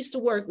 Now, I used to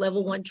work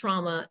level 1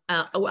 trauma.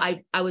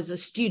 I was a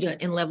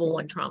student in level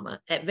 1 trauma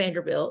at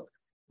Vanderbilt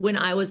when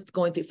I was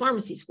going through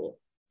pharmacy school.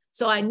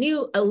 So I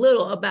knew a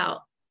little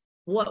about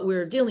what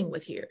we're dealing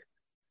with here.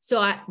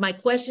 So my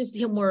questions to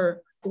him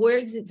were, where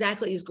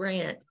exactly is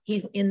Grant?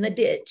 He's in the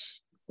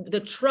ditch. The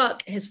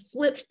truck has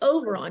flipped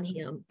over on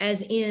him,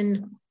 as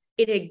in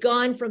it had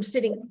gone from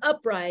sitting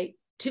upright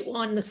to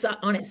on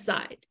its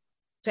side,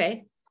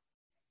 okay?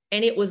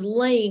 And it was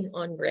laying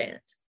on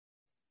Grant.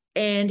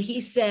 And he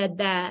said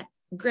that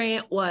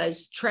Grant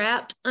was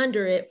trapped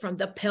under it from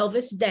the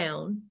pelvis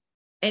down,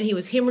 and he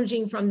was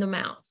hemorrhaging from the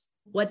mouth.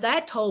 What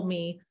that told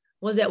me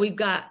was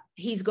that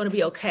he's going to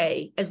be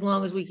okay as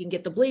long as we can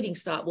get the bleeding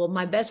stopped. Well,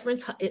 my best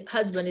friend's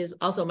husband is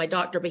also my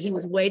doctor, but he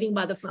was waiting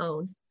by the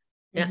phone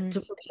for me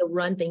to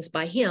run things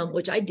by him,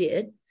 which I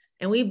did.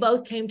 And we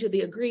both came to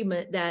the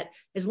agreement that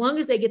as long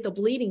as they get the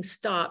bleeding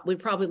stopped, we're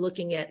probably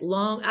looking at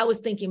I was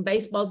thinking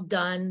baseball's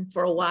done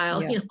for a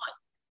while,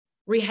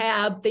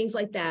 rehab, things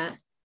like that.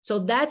 So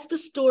that's the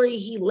story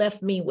he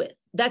left me with.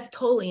 That's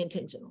totally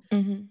intentional.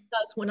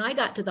 Because when I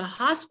got to the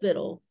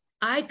hospital,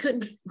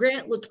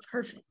 Grant looked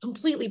perfect,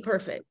 completely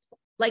perfect.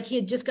 Like he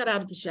had just got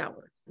out of the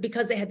shower,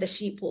 because they had the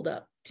sheet pulled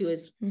up to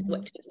his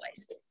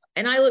waist.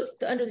 And I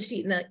looked under the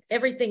sheet and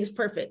everything is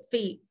perfect.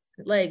 Feet,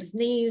 legs,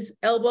 knees,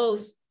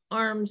 elbows,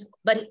 arms,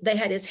 but they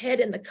had his head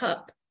in the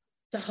cup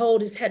to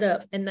hold his head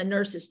up. And the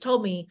nurses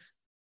told me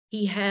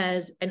he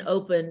has an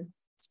open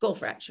skull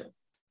fracture.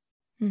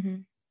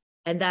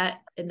 And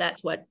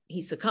that's what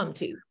he succumbed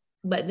to.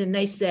 But then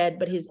they said,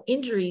 but his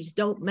injuries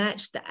don't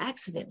match the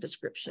accident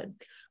description.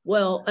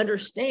 Well,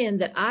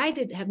 understand that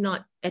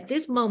at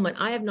this moment,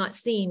 I have not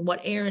seen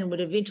what Aaron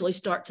would eventually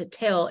start to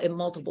tell in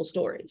multiple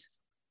stories.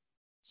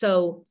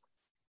 So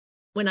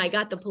when I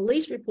got the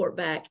police report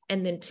back,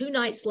 and then 2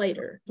 nights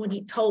later, when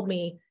he told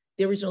me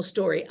the original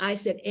story, I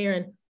said,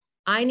 Aaron,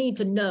 I need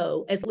to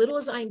know, as little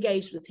as I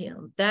engaged with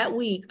him, that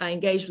week I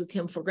engaged with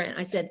him for Grant.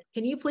 I said,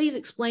 can you please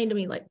explain to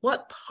me, like,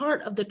 what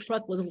part of the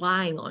truck was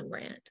lying on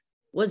Grant?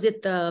 Was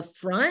it the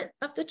front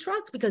of the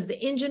truck? Because the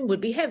engine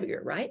would be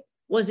heavier, right?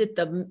 Was it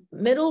the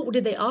middle?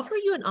 Did they offer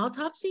you an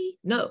autopsy?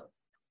 No.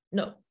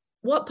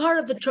 What part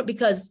of the truck?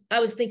 Because I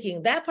was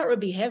thinking that part would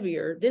be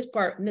heavier, this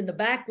part, and then the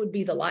back would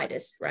be the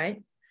lightest,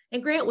 right?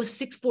 And Grant was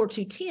 6'4",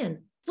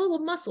 210, full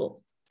of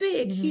muscle,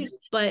 big, huge.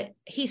 But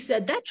he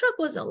said that truck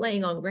wasn't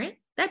laying on Grant.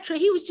 That truck,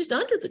 he was just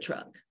under the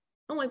truck.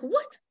 I'm like,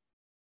 what?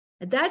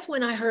 And that's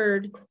when I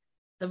heard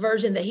the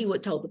version that he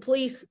would tell the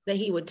police, that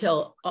he was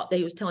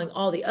telling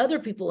all the other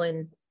people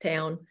in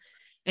town,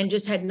 and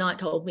just had not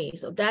told me.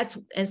 So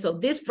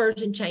this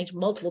version changed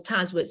multiple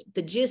times. But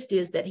the gist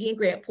is that he and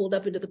Grant pulled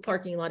up into the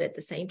parking lot at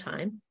the same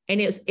time. And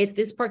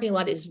this parking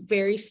lot is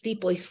very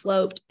steeply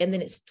sloped, and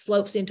then it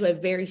slopes into a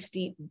very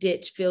steep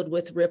ditch filled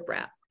with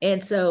riprap.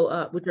 And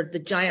so, which are the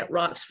giant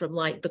rocks from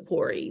like the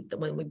quarry,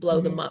 when we blow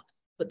them up,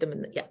 put them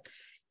in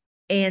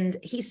And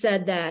he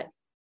said that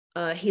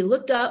he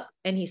looked up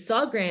and he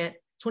saw Grant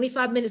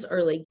 25 minutes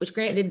early, which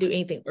Grant didn't do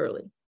anything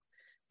early,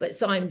 but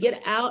saw him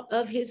get out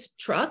of his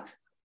truck,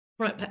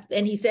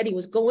 and he said he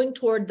was going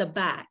toward the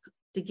back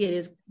to get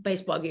his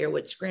baseball gear,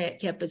 which Grant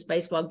kept his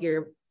baseball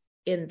gear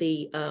in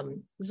the,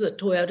 this was a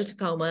Toyota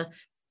Tacoma,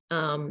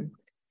 and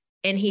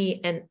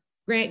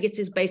Grant gets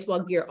his baseball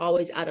gear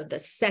always out of the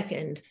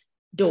second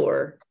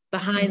door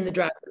behind the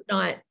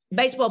driver.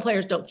 Baseball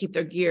players don't keep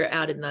their gear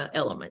out in the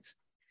elements,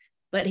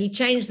 but he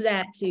changed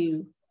that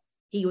to,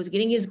 he was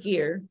getting his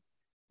gear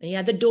and he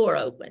had the door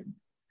open,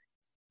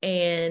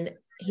 and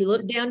he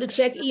looked down to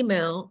check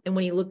email. And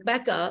when he looked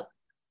back up,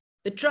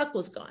 the truck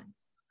was gone.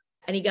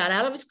 And he got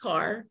out of his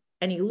car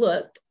and he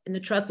looked, and the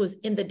truck was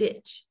in the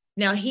ditch.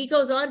 Now he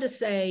goes on to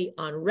say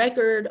on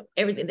record,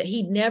 everything, that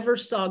he never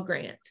saw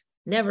Grant,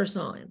 never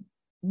saw him.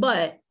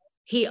 But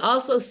he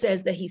also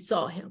says that he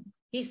saw him.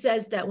 He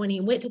says that when he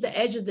went to the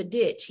edge of the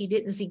ditch, he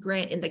didn't see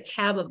Grant in the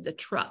cab of the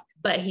truck,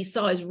 but he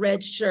saw his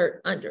red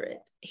shirt under it.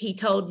 He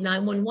told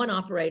 911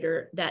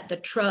 operator that the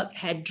truck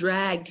had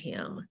dragged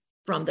him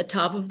from the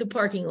top of the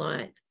parking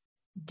lot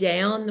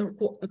down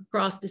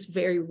across this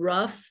very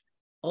rough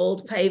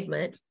old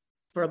pavement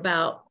for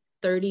about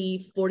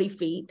 30, 40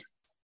 feet,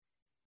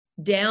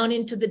 down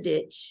into the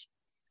ditch.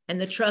 And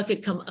the truck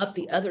had come up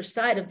the other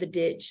side of the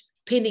ditch,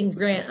 pinning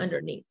Grant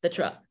underneath the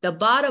truck. The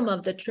bottom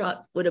of the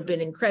truck would have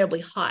been incredibly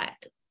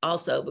hot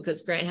also,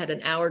 because Grant had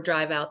an hour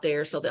drive out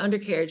there. So the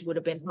undercarriage would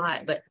have been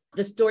hot, but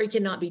the story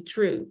cannot be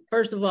true.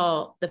 First of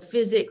all, the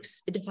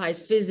physics, it defies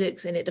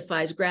physics and it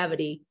defies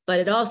gravity, but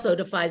it also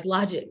defies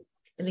logic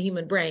in the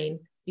human brain.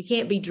 You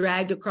can't be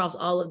dragged across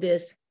all of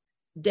this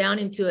down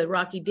into a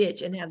rocky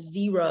ditch and have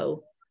zero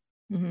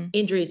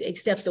injuries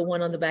except the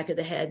one on the back of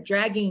the head.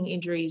 Dragging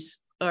injuries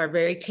are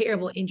very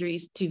terrible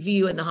injuries to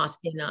view in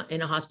the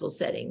in a hospital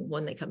setting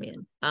when they come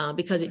in,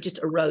 because it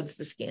just erodes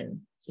the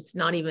skin. It's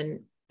not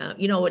even,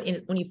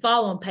 when you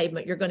fall on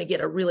pavement, you're going to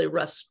get a really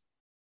rough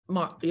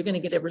mark. You're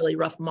going to get a really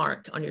rough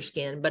mark on your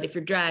skin. But if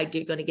you're dragged,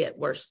 you're going to get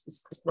worse.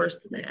 It's worse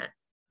than that.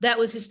 That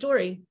was his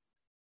story.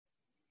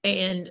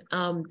 And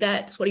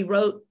that's what he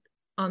wrote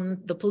on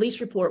the police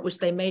report, which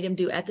they made him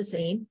do at the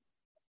scene.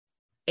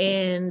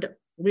 And,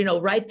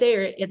 right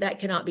there, that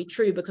cannot be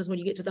true, because when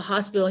you get to the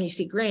hospital and you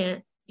see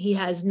Grant, he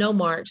has no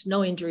marks,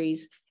 no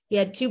injuries. He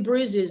had 2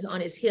 bruises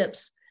on his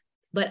hips,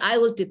 but I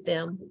looked at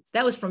them.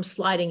 That was from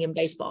sliding in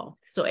baseball.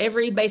 So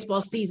every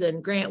baseball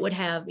season, Grant would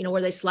have,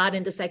 where they slide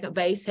into second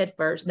base head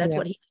first. That's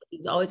what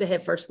he's always a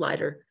head first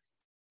slider.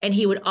 And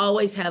he would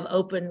always have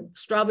open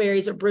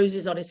strawberries or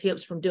bruises on his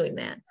hips from doing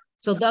that.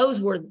 So that was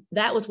what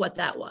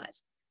that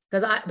was,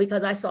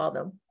 because I saw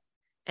them.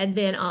 And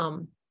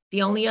then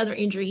the only other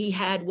injury he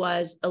had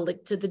was a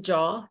lick to the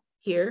jaw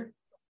here.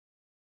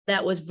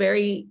 That was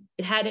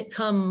it hadn't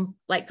come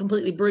like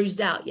completely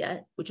bruised out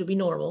yet, which would be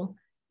normal.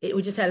 It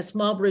just had a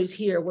small bruise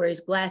here where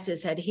his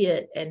glasses had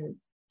hit and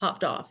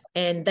popped off.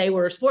 And they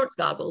were sports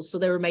goggles, so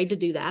they were made to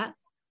do that.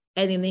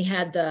 And then they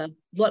had the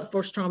blunt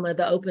force trauma,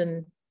 the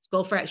open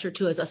skull fracture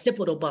to his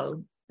occipital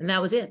bone. And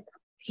that was it.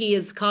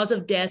 His cause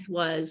of death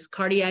was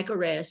cardiac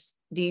arrest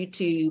due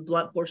to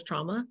blunt force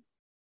trauma.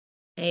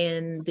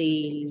 And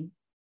the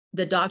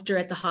doctor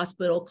at the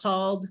hospital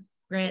called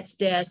Grant's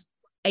death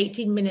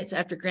 18 minutes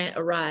after Grant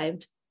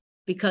arrived,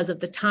 because of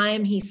the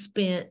time he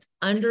spent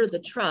under the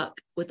truck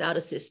without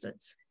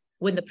assistance.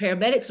 When the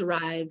paramedics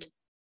arrived,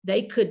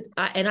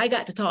 I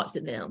got to talk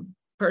to them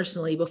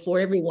personally before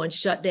everyone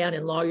shut down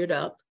and lawyered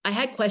up. I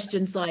had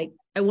questions like,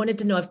 I wanted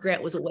to know if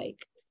Grant was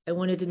awake. I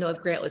wanted to know if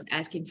Grant was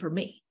asking for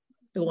me.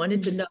 I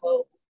wanted to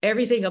know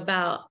everything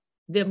about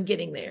them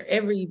getting there,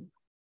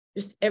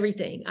 just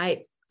everything.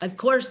 I, of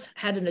course,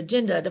 had an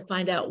agenda to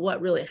find out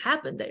what really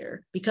happened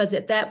there, because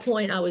at that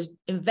point I was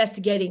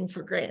investigating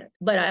for Grant.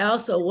 But I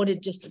also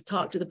wanted just to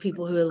talk to the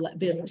people who had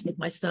been with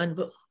my son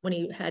when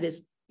he had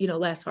his,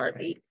 last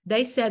heartbeat.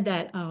 They said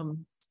that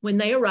when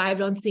they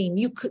arrived on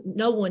scene,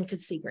 no one could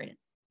see Grant.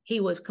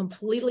 He was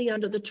completely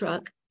under the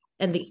truck,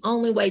 And the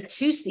only way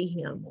to see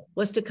him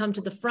was to come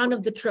to the front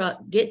of the truck,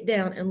 get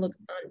down and look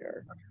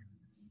under.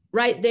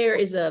 Right there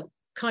is a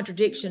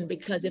contradiction,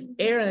 because if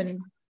Aaron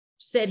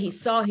said he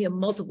saw him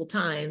multiple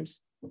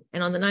times,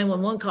 and on the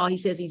 911 call, he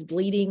says he's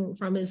bleeding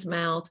from his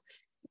mouth,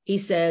 he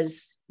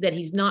says that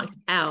he's knocked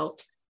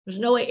out. There's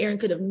no way Aaron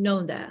could have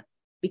known that,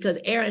 because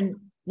Aaron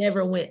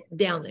never went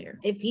down there.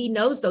 If he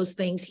knows those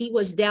things, he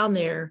was down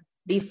there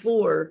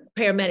before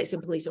paramedics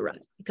and police arrived,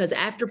 because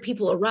after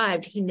people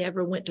arrived, he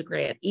never went to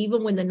Grant.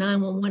 Even when the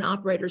 911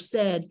 operator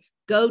said,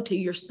 go to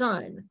your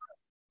son,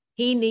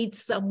 he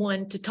needs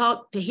someone to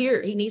talk to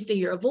hear. He needs to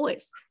hear a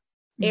voice.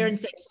 Aaron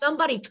said,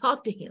 somebody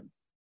talk to him.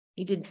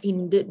 He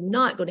did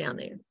not go down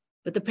there.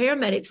 But the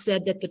paramedics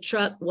said that the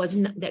truck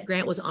that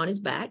Grant was on his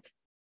back,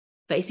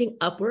 facing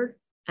upward,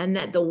 and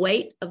that the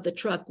weight of the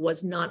truck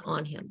was not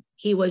on him.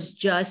 He was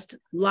just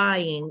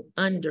lying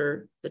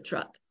under the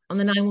truck. On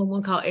the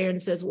 911 call, Aaron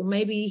says, well,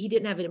 maybe he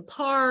didn't have it in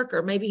park,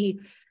 or maybe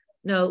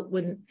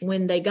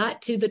when they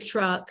got to the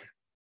truck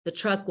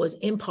was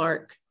in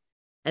park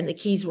and the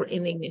keys were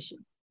in the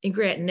ignition. And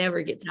Grant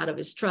never gets out of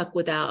his truck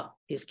without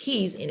his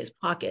keys in his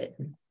pocket.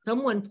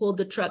 Someone pulled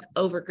the truck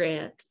over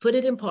Grant, put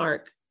it in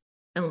park,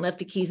 and left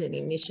the keys in the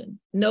ignition.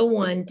 No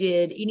one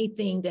did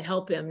anything to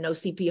help him. No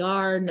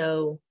CPR,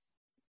 no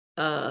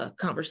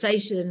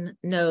conversation,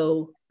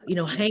 no,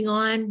 hang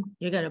on,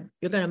 you're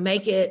gonna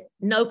make it.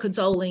 No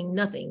consoling,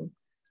 nothing,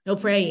 no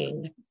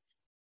praying,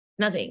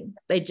 nothing.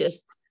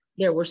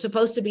 There were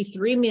supposed to be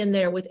 3 men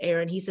there with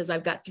Aaron. He says,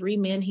 I've got 3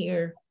 men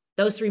here.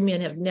 Those 3 men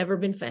have never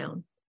been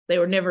found. They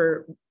were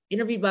never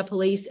interviewed by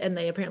police, and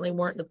they apparently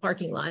weren't in the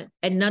parking lot.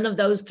 And none of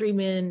those 3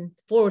 men,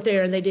 4 with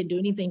Aaron, they didn't do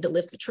anything to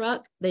lift the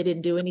truck. They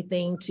didn't do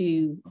anything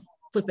to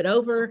flip it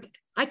over.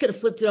 I could have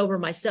flipped it over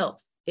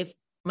myself if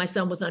my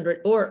son was under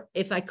it, or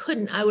if I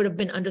couldn't, I would have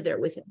been under there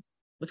with him.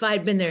 If I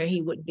had been there,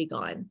 he wouldn't be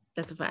gone.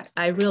 That's a fact.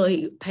 I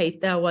really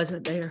hate that I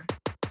wasn't there.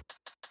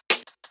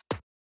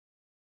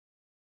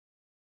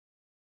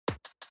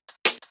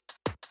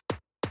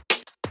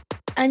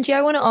 Angie,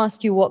 I want to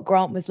ask you what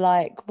Grant was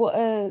like. What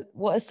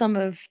are some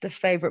of the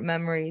favorite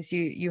memories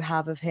you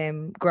have of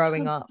him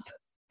growing up?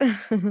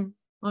 Oh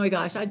my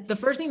gosh. The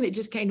first thing that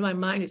just came to my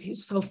mind is he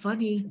was so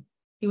funny.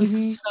 He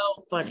was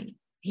so funny.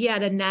 He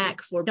had a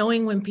knack for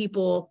knowing when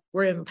people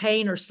were in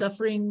pain or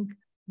suffering,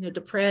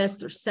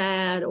 depressed or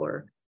sad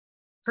or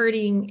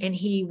hurting, and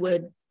he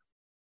would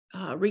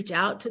reach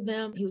out to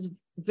them. He was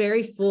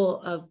very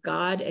full of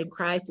God and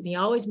Christ, and he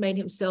always made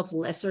himself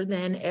lesser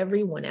than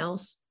everyone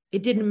else.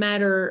 It didn't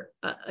matter,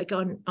 like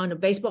on a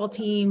baseball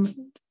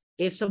team,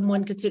 if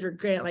someone considered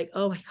Grant like,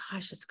 oh my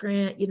gosh, it's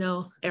Grant,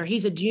 or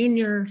he's a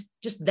junior,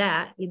 just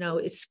that,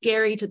 it's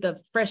scary to the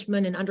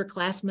freshmen and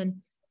underclassmen,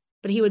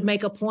 but he would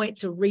make a point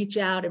to reach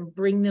out and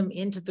bring them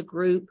into the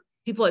group.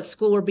 People at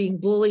school were being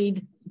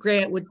bullied.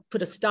 Grant would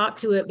put a stop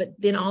to it, but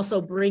then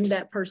also bring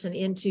that person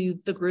into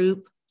the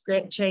group.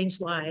 Grant changed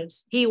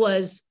lives. He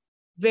was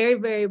very,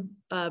 very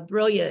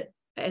brilliant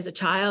as a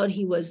child.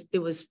 It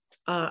was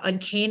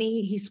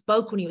uncanny. He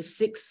spoke when he was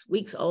 6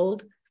 weeks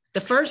old.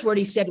 The first word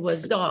he said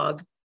was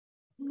dog,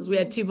 because we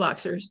had 2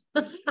 boxers.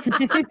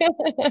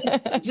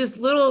 This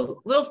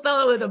little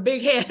fellow with a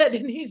big head,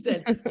 and he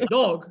said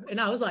dog, and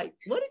I was like,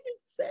 what did he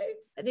say?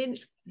 And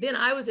then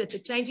I was at the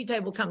changing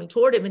table coming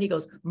toward him, and he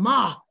goes,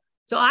 Ma.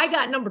 So I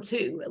got number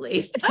 2 at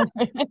least.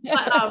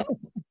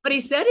 But he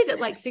said it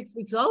at like 6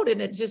 weeks old,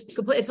 and it just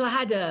completely. So I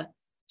had to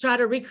try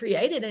to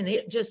recreate it, and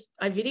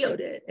I videoed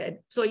it. And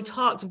so he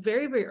talked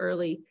very, very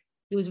early.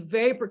 He was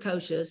very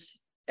precocious.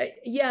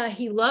 Yeah,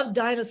 he loved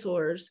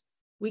dinosaurs.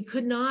 We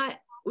could not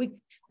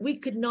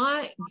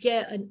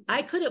get,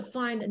 I couldn't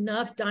find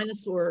enough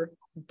dinosaur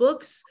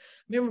books,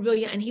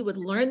 memorabilia, and he would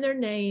learn their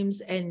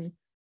names, and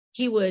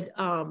he would,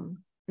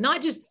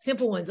 not just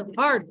simple ones,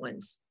 hard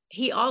ones.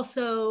 He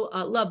also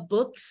loved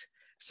books.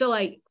 So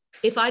like,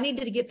 if I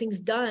needed to get things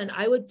done,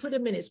 I would put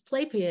him in his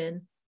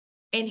playpen,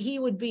 and he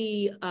would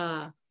be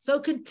so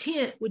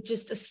content with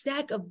just a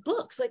stack of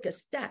books, like a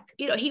stack.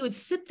 He would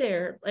sit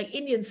there like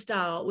Indian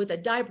style with a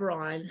diaper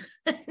on,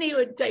 and he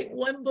would take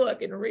one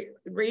book and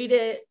read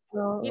it,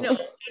 in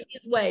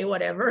his way,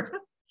 whatever.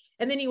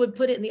 And then he would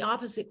put it in the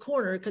opposite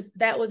corner, because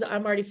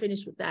I'm already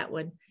finished with that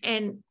one.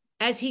 And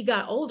as he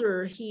got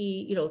older,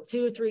 he,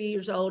 2 or 3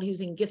 years old, he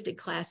was in gifted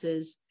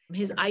classes.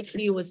 His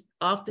IQ was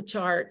off the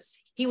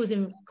charts. He was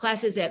in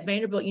classes at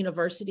Vanderbilt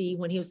University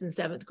when he was in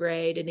 7th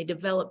grade, and he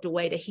developed a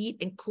way to heat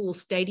and cool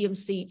stadium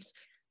seats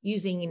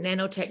using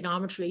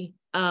nanotechnology.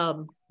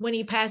 When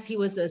he passed, he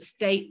was a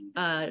state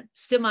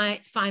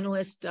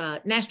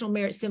semi-finalist, national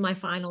merit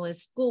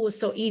semi-finalist. School was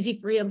so easy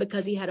for him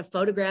because he had a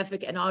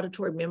photographic and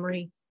auditory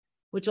memory,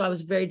 which I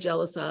was very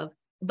jealous of.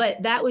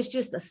 But that was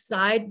just a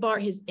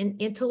sidebar. His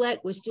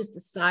intellect was just a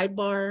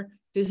sidebar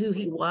to who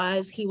he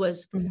was. He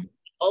was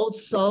old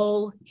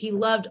soul. He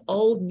loved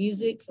old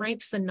music,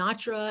 Frank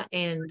Sinatra,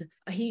 and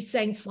he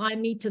sang Fly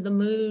Me to the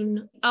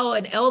Moon. Oh,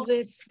 and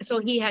Elvis. So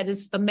he had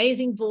this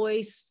amazing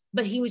voice,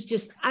 but he was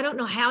just, I don't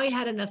know how he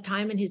had enough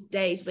time in his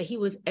days, but he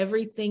was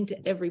everything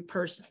to every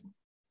person.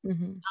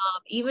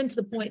 Even to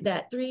the point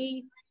that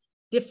 3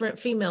 different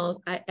females.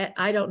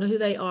 I don't know who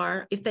they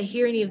are. If they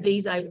hear any of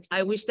these,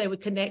 I wish they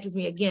would connect with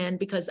me again,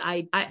 because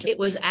it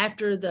was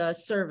after the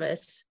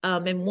service,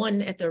 and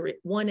one at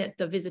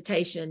the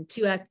visitation,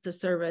 two at the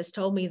service,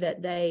 told me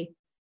that they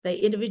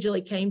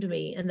individually came to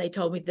me and they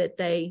told me that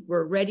they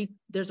were ready.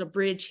 There's a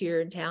bridge here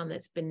in town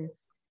that's been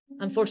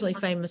unfortunately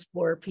famous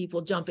for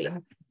people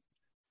jumping,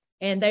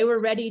 and they were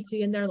ready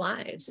to end their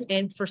lives.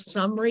 And for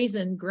some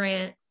reason,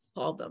 Grant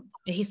called them.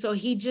 And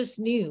he just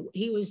knew.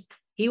 He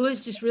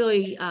was just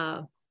really,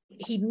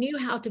 he knew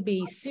how to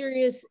be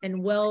serious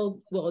and well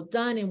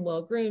done and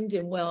well groomed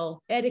and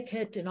well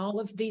etiquette and all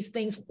of these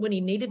things when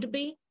he needed to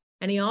be.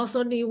 And he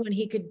also knew when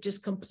he could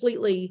just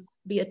completely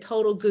be a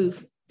total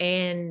goof.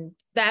 And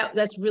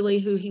that's really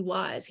who he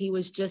was. He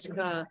was just,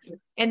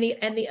 and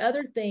the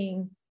other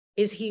thing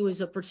is he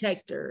was a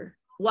protector.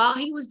 While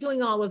he was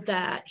doing all of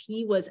that,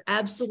 he was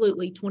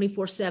absolutely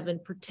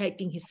 24/7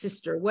 protecting his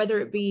sister, whether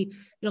it be,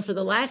 for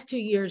the last 2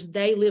 years,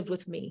 they lived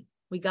with me.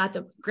 We got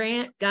them,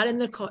 Grant got in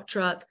the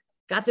truck,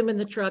 got them in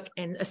the truck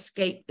and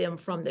escaped them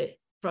from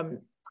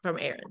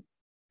Aaron.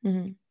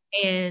 Mm-hmm.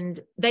 And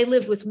they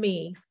lived with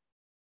me.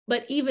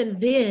 But even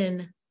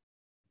then,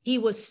 he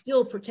was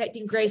still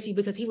protecting Gracie,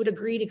 because he would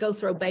agree to go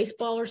throw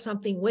baseball or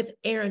something with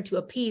Aaron to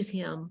appease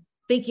him,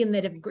 thinking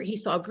that if he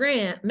saw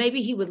Grant,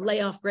 maybe he would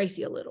lay off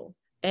Gracie a little.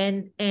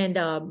 And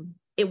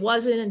it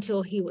wasn't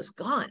until he was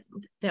gone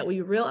that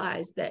we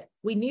realized that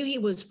we knew he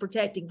was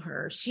protecting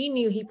her. She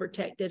knew he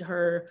protected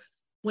her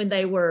when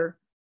they were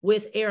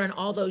with Aaron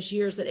all those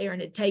years that Aaron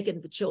had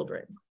taken the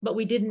children. But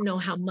we didn't know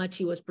how much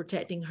he was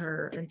protecting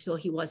her until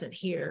he wasn't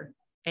here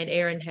and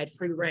Aaron had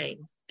free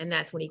reign. And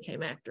that's when he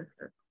came after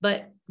her.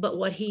 But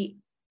what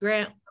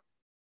Grant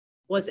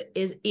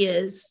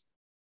is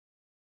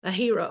a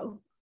hero.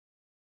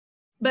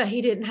 But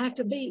he didn't have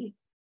to be.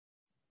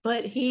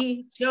 But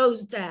he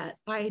chose that.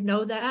 I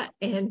know that.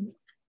 And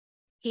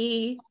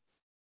I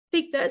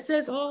think that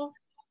says all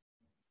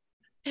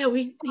that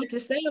we need to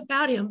say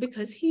about him,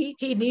 because he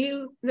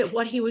knew that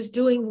what he was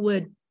doing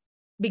would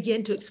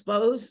begin to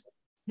expose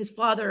his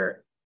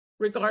father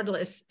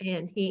regardless.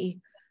 And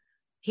he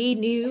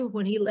knew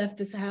when he left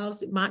this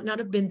house, it might not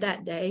have been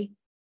that day,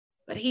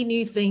 but he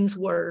knew things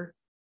were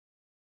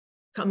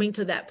coming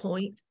to that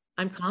point.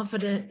 I'm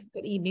confident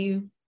that he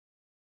knew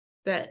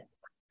that,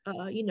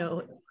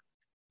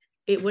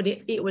 it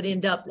would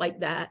end up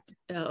like that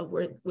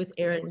with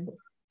Aaron,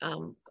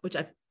 which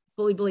I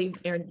fully believe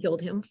Aaron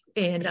killed him.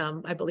 And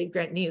I believe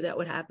Grant knew that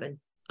would happen.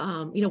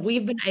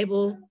 We've been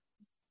able,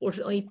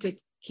 fortunately, to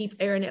keep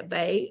Aaron at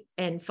bay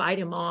and fight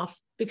him off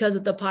because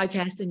of the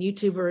podcast and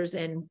YouTubers,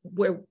 and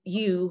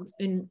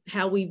and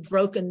how we've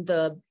broken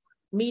the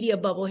media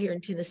bubble here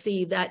in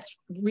Tennessee. That's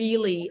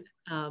really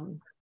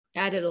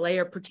added a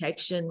layer of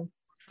protection.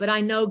 But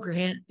I know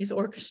Grant is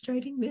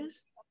orchestrating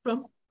this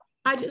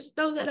I just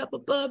know that up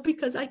above,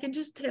 because I can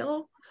just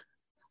tell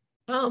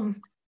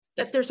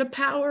that there's a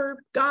power,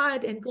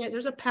 God and Grant,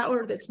 there's a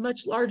power that's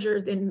much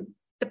larger than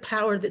the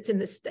power that's in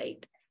the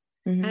state.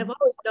 Mm-hmm. And I've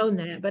always known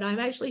that, but I'm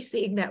actually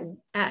seeing that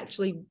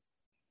actually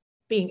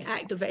being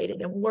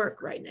activated and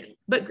work right now.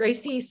 But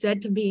Gracie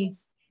said to me,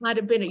 might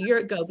have been a year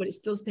ago, but it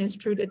still stands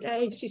true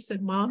today. She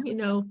said, Mom,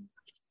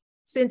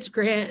 since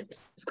Grant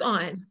is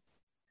gone,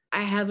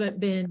 I haven't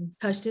been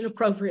touched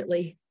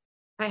inappropriately.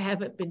 I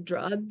haven't been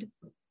drugged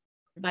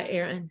by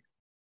Aaron.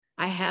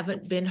 I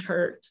haven't been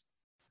hurt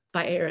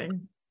by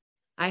Aaron.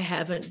 I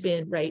haven't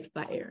been raped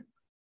by Aaron.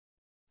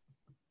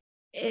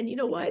 And you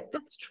know what?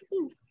 That's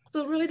true.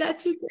 So really,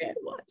 that's who Grant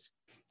was.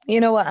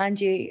 You know what,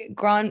 Angie?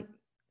 Grant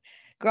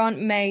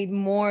made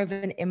more of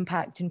an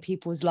impact in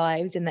people's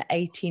lives in the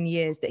 18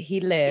 years that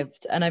he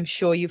lived, and I'm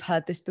sure you've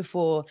heard this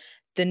before,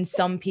 than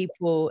some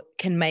people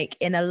can make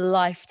in a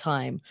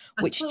lifetime,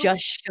 which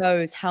just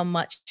shows how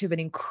much of an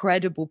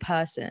incredible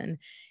person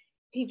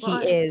he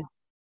is.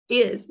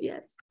 Yes.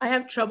 I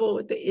have trouble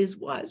with the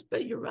was,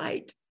 but you're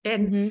right.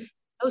 And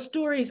those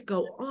stories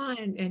go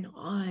on and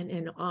on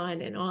and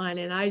on and on.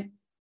 And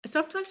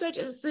sometimes I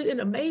just sit in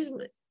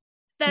amazement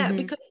at that,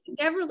 because he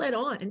never let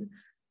on.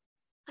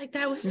 Like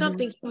that was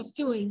something he was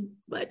doing.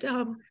 But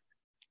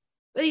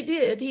he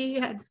did.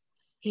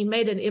 He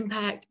made an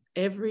impact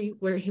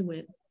everywhere he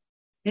went.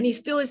 And he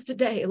still is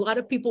today. A lot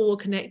of people will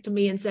connect to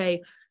me and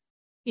say,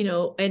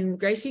 and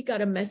Gracie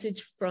got a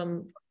message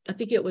from, I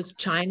think it was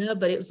China,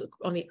 but it was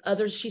on the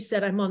other. She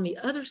said, I'm on the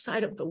other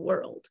side of the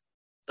world.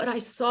 But I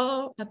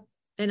saw,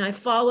 and I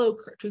follow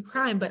true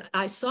crime, but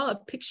I saw a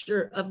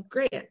picture of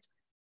Grant.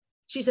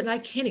 She said, I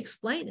can't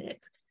explain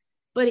it,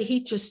 but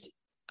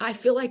I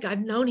feel like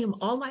I've known him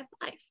all my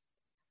life.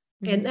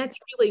 Mm-hmm. And that's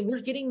really,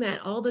 we're getting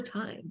that all the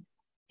time.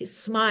 His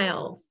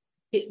smile,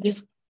 he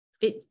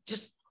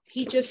just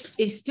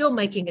is still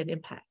making an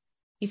impact.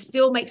 He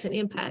still makes an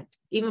impact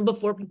even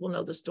before people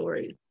know the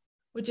story.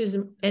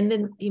 And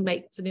then he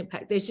makes an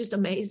impact. It's just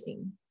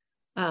amazing.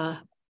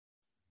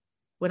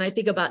 When I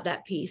think about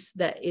that piece,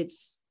 that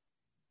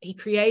he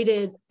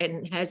created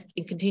and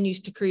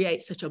continues to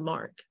create such a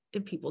mark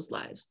in people's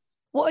lives.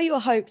 What are your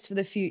hopes for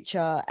the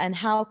future, and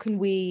how can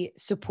we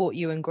support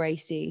you and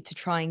Gracie to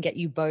try and get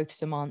you both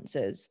some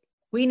answers?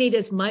 We need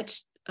as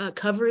much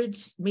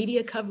coverage,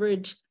 media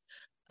coverage,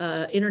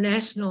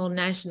 international,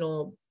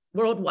 national,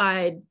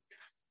 worldwide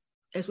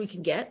as we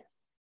can get.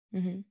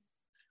 Mm-hmm.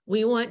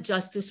 We want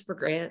justice for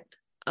Grant,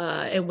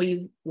 and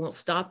we won't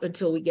stop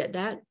until we get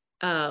that.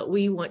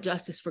 We want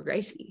justice for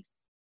Gracie,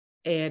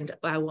 and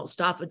I won't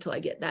stop until I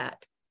get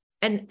that.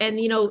 And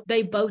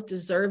they both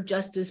deserve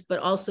justice, but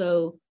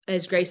also,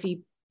 as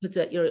Gracie puts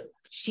it,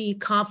 she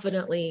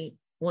confidently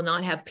will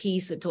not have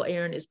peace until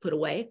Aaron is put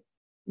away,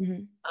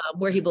 mm-hmm.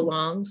 Where he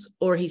belongs,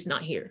 or he's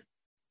not here.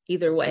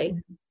 Either way.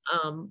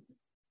 Mm-hmm.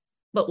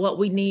 But what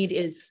we need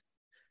is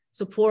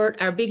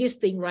support. Our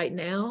biggest thing right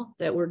now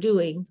that we're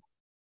doing,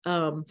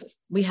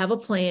 we have a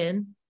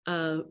plan.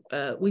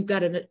 I've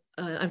got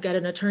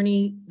an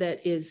attorney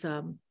that is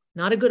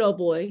not a good old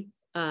boy.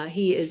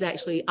 He is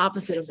actually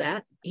opposite of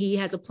that. He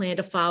has a plan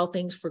to file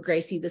things for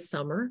Gracie this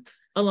summer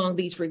along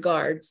these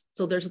regards.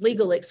 So there's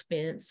legal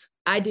expense.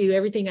 I do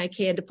everything I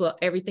can to put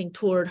everything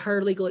toward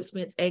her legal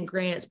expense and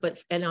Grant's,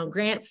 and on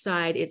Grant's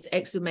side, it's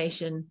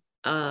exhumation.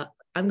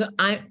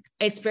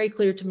 It's very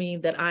clear to me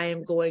that I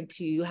am going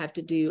to have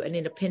to do an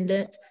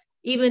independent,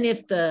 even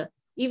if the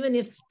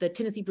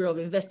Tennessee Bureau of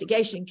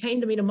Investigation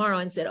came to me tomorrow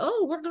and said,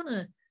 "Oh, we're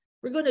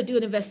gonna do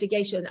an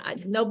investigation,"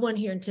 no one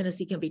here in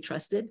Tennessee can be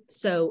trusted.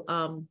 So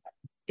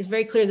it's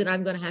very clear that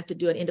I'm going to have to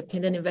do an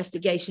independent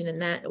investigation,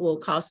 and that will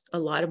cost a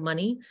lot of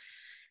money.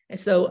 And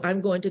so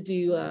I'm going to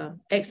do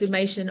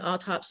exhumation,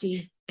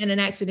 autopsy, and an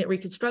accident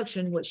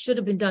reconstruction, which should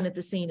have been done at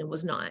the scene and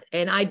was not.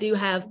 And I do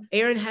have,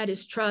 Aaron had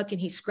his truck and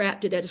he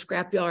scrapped it at a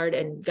scrapyard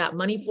and got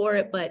money for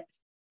it, but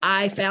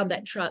I found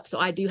that truck, so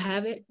I do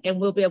have it, and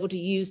we'll be able to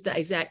use the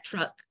exact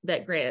truck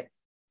that Grant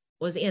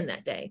was in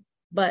that day.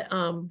 But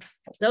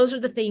those are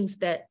the things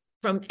that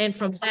from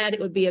that, it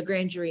would be a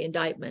grand jury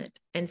indictment.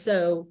 And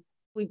so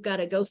we've got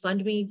a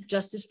GoFundMe,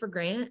 Justice for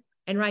Grant.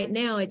 And right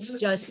now it's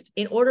just,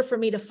 in order for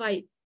me to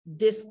fight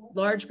this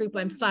large group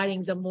I'm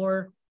fighting, the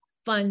more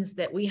funds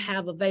that we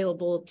have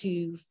available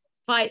to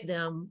fight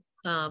them.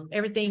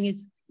 Everything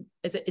is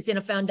in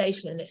a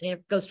foundation, and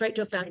it goes straight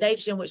to a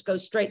foundation, which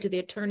goes straight to the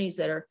attorneys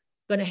that are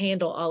going to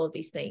handle all of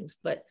these things.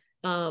 But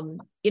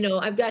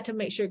I've got to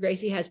make sure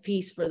Gracie has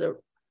peace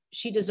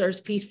she deserves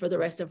peace for the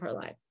rest of her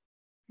life.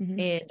 Mm-hmm.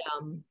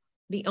 And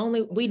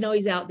we know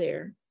he's out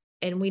there,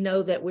 and we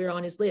know that we're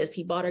on his list.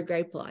 He bought our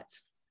grave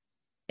plots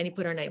and he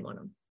put our name on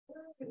them.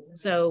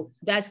 So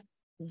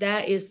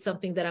that is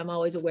something that I'm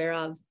always aware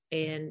of.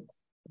 And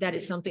that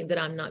is something that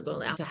I'm not going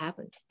to allow to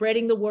happen.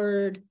 Spreading the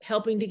word,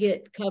 helping to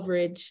get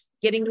coverage,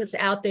 getting this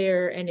out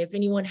there. And if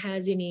anyone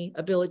has any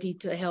ability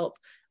to help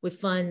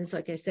with funds,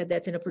 like I said,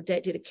 that's in a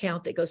protected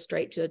account that goes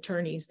straight to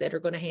attorneys that are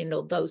going to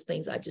handle those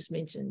things I just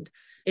mentioned.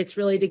 It's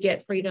really to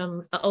get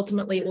freedom.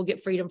 Ultimately, it will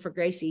get freedom for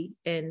Gracie.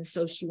 And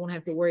so she won't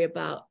have to worry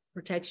about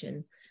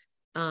protection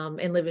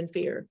and live in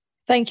fear.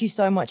 Thank you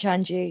so much,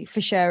 Angie,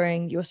 for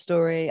sharing your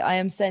story. I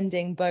am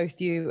sending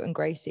both you and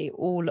Gracie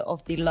all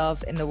of the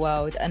love in the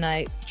world, and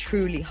I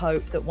truly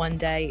hope that one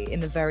day in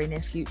the very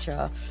near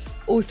future,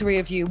 all three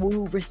of you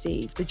will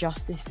receive the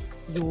justice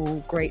you all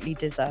greatly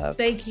deserve.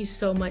 Thank you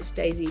so much,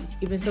 Daisy.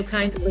 You've been so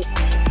kind to listen.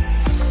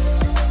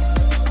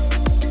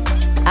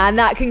 And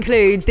that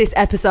concludes this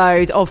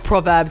episode of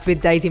Proverbs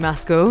with Daisy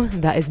Maskell.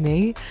 That is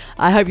me.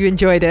 I hope you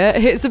enjoyed it.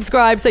 Hit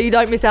subscribe so you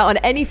don't miss out on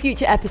any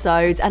future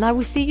episodes, and I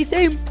will see you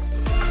soon.